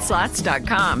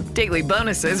LuckyLandSlots.com. Daily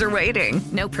bonuses are waiting.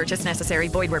 No purchase necessary.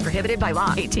 Void where prohibited by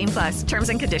law. 18+. Terms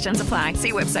and conditions apply.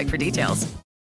 See website for details.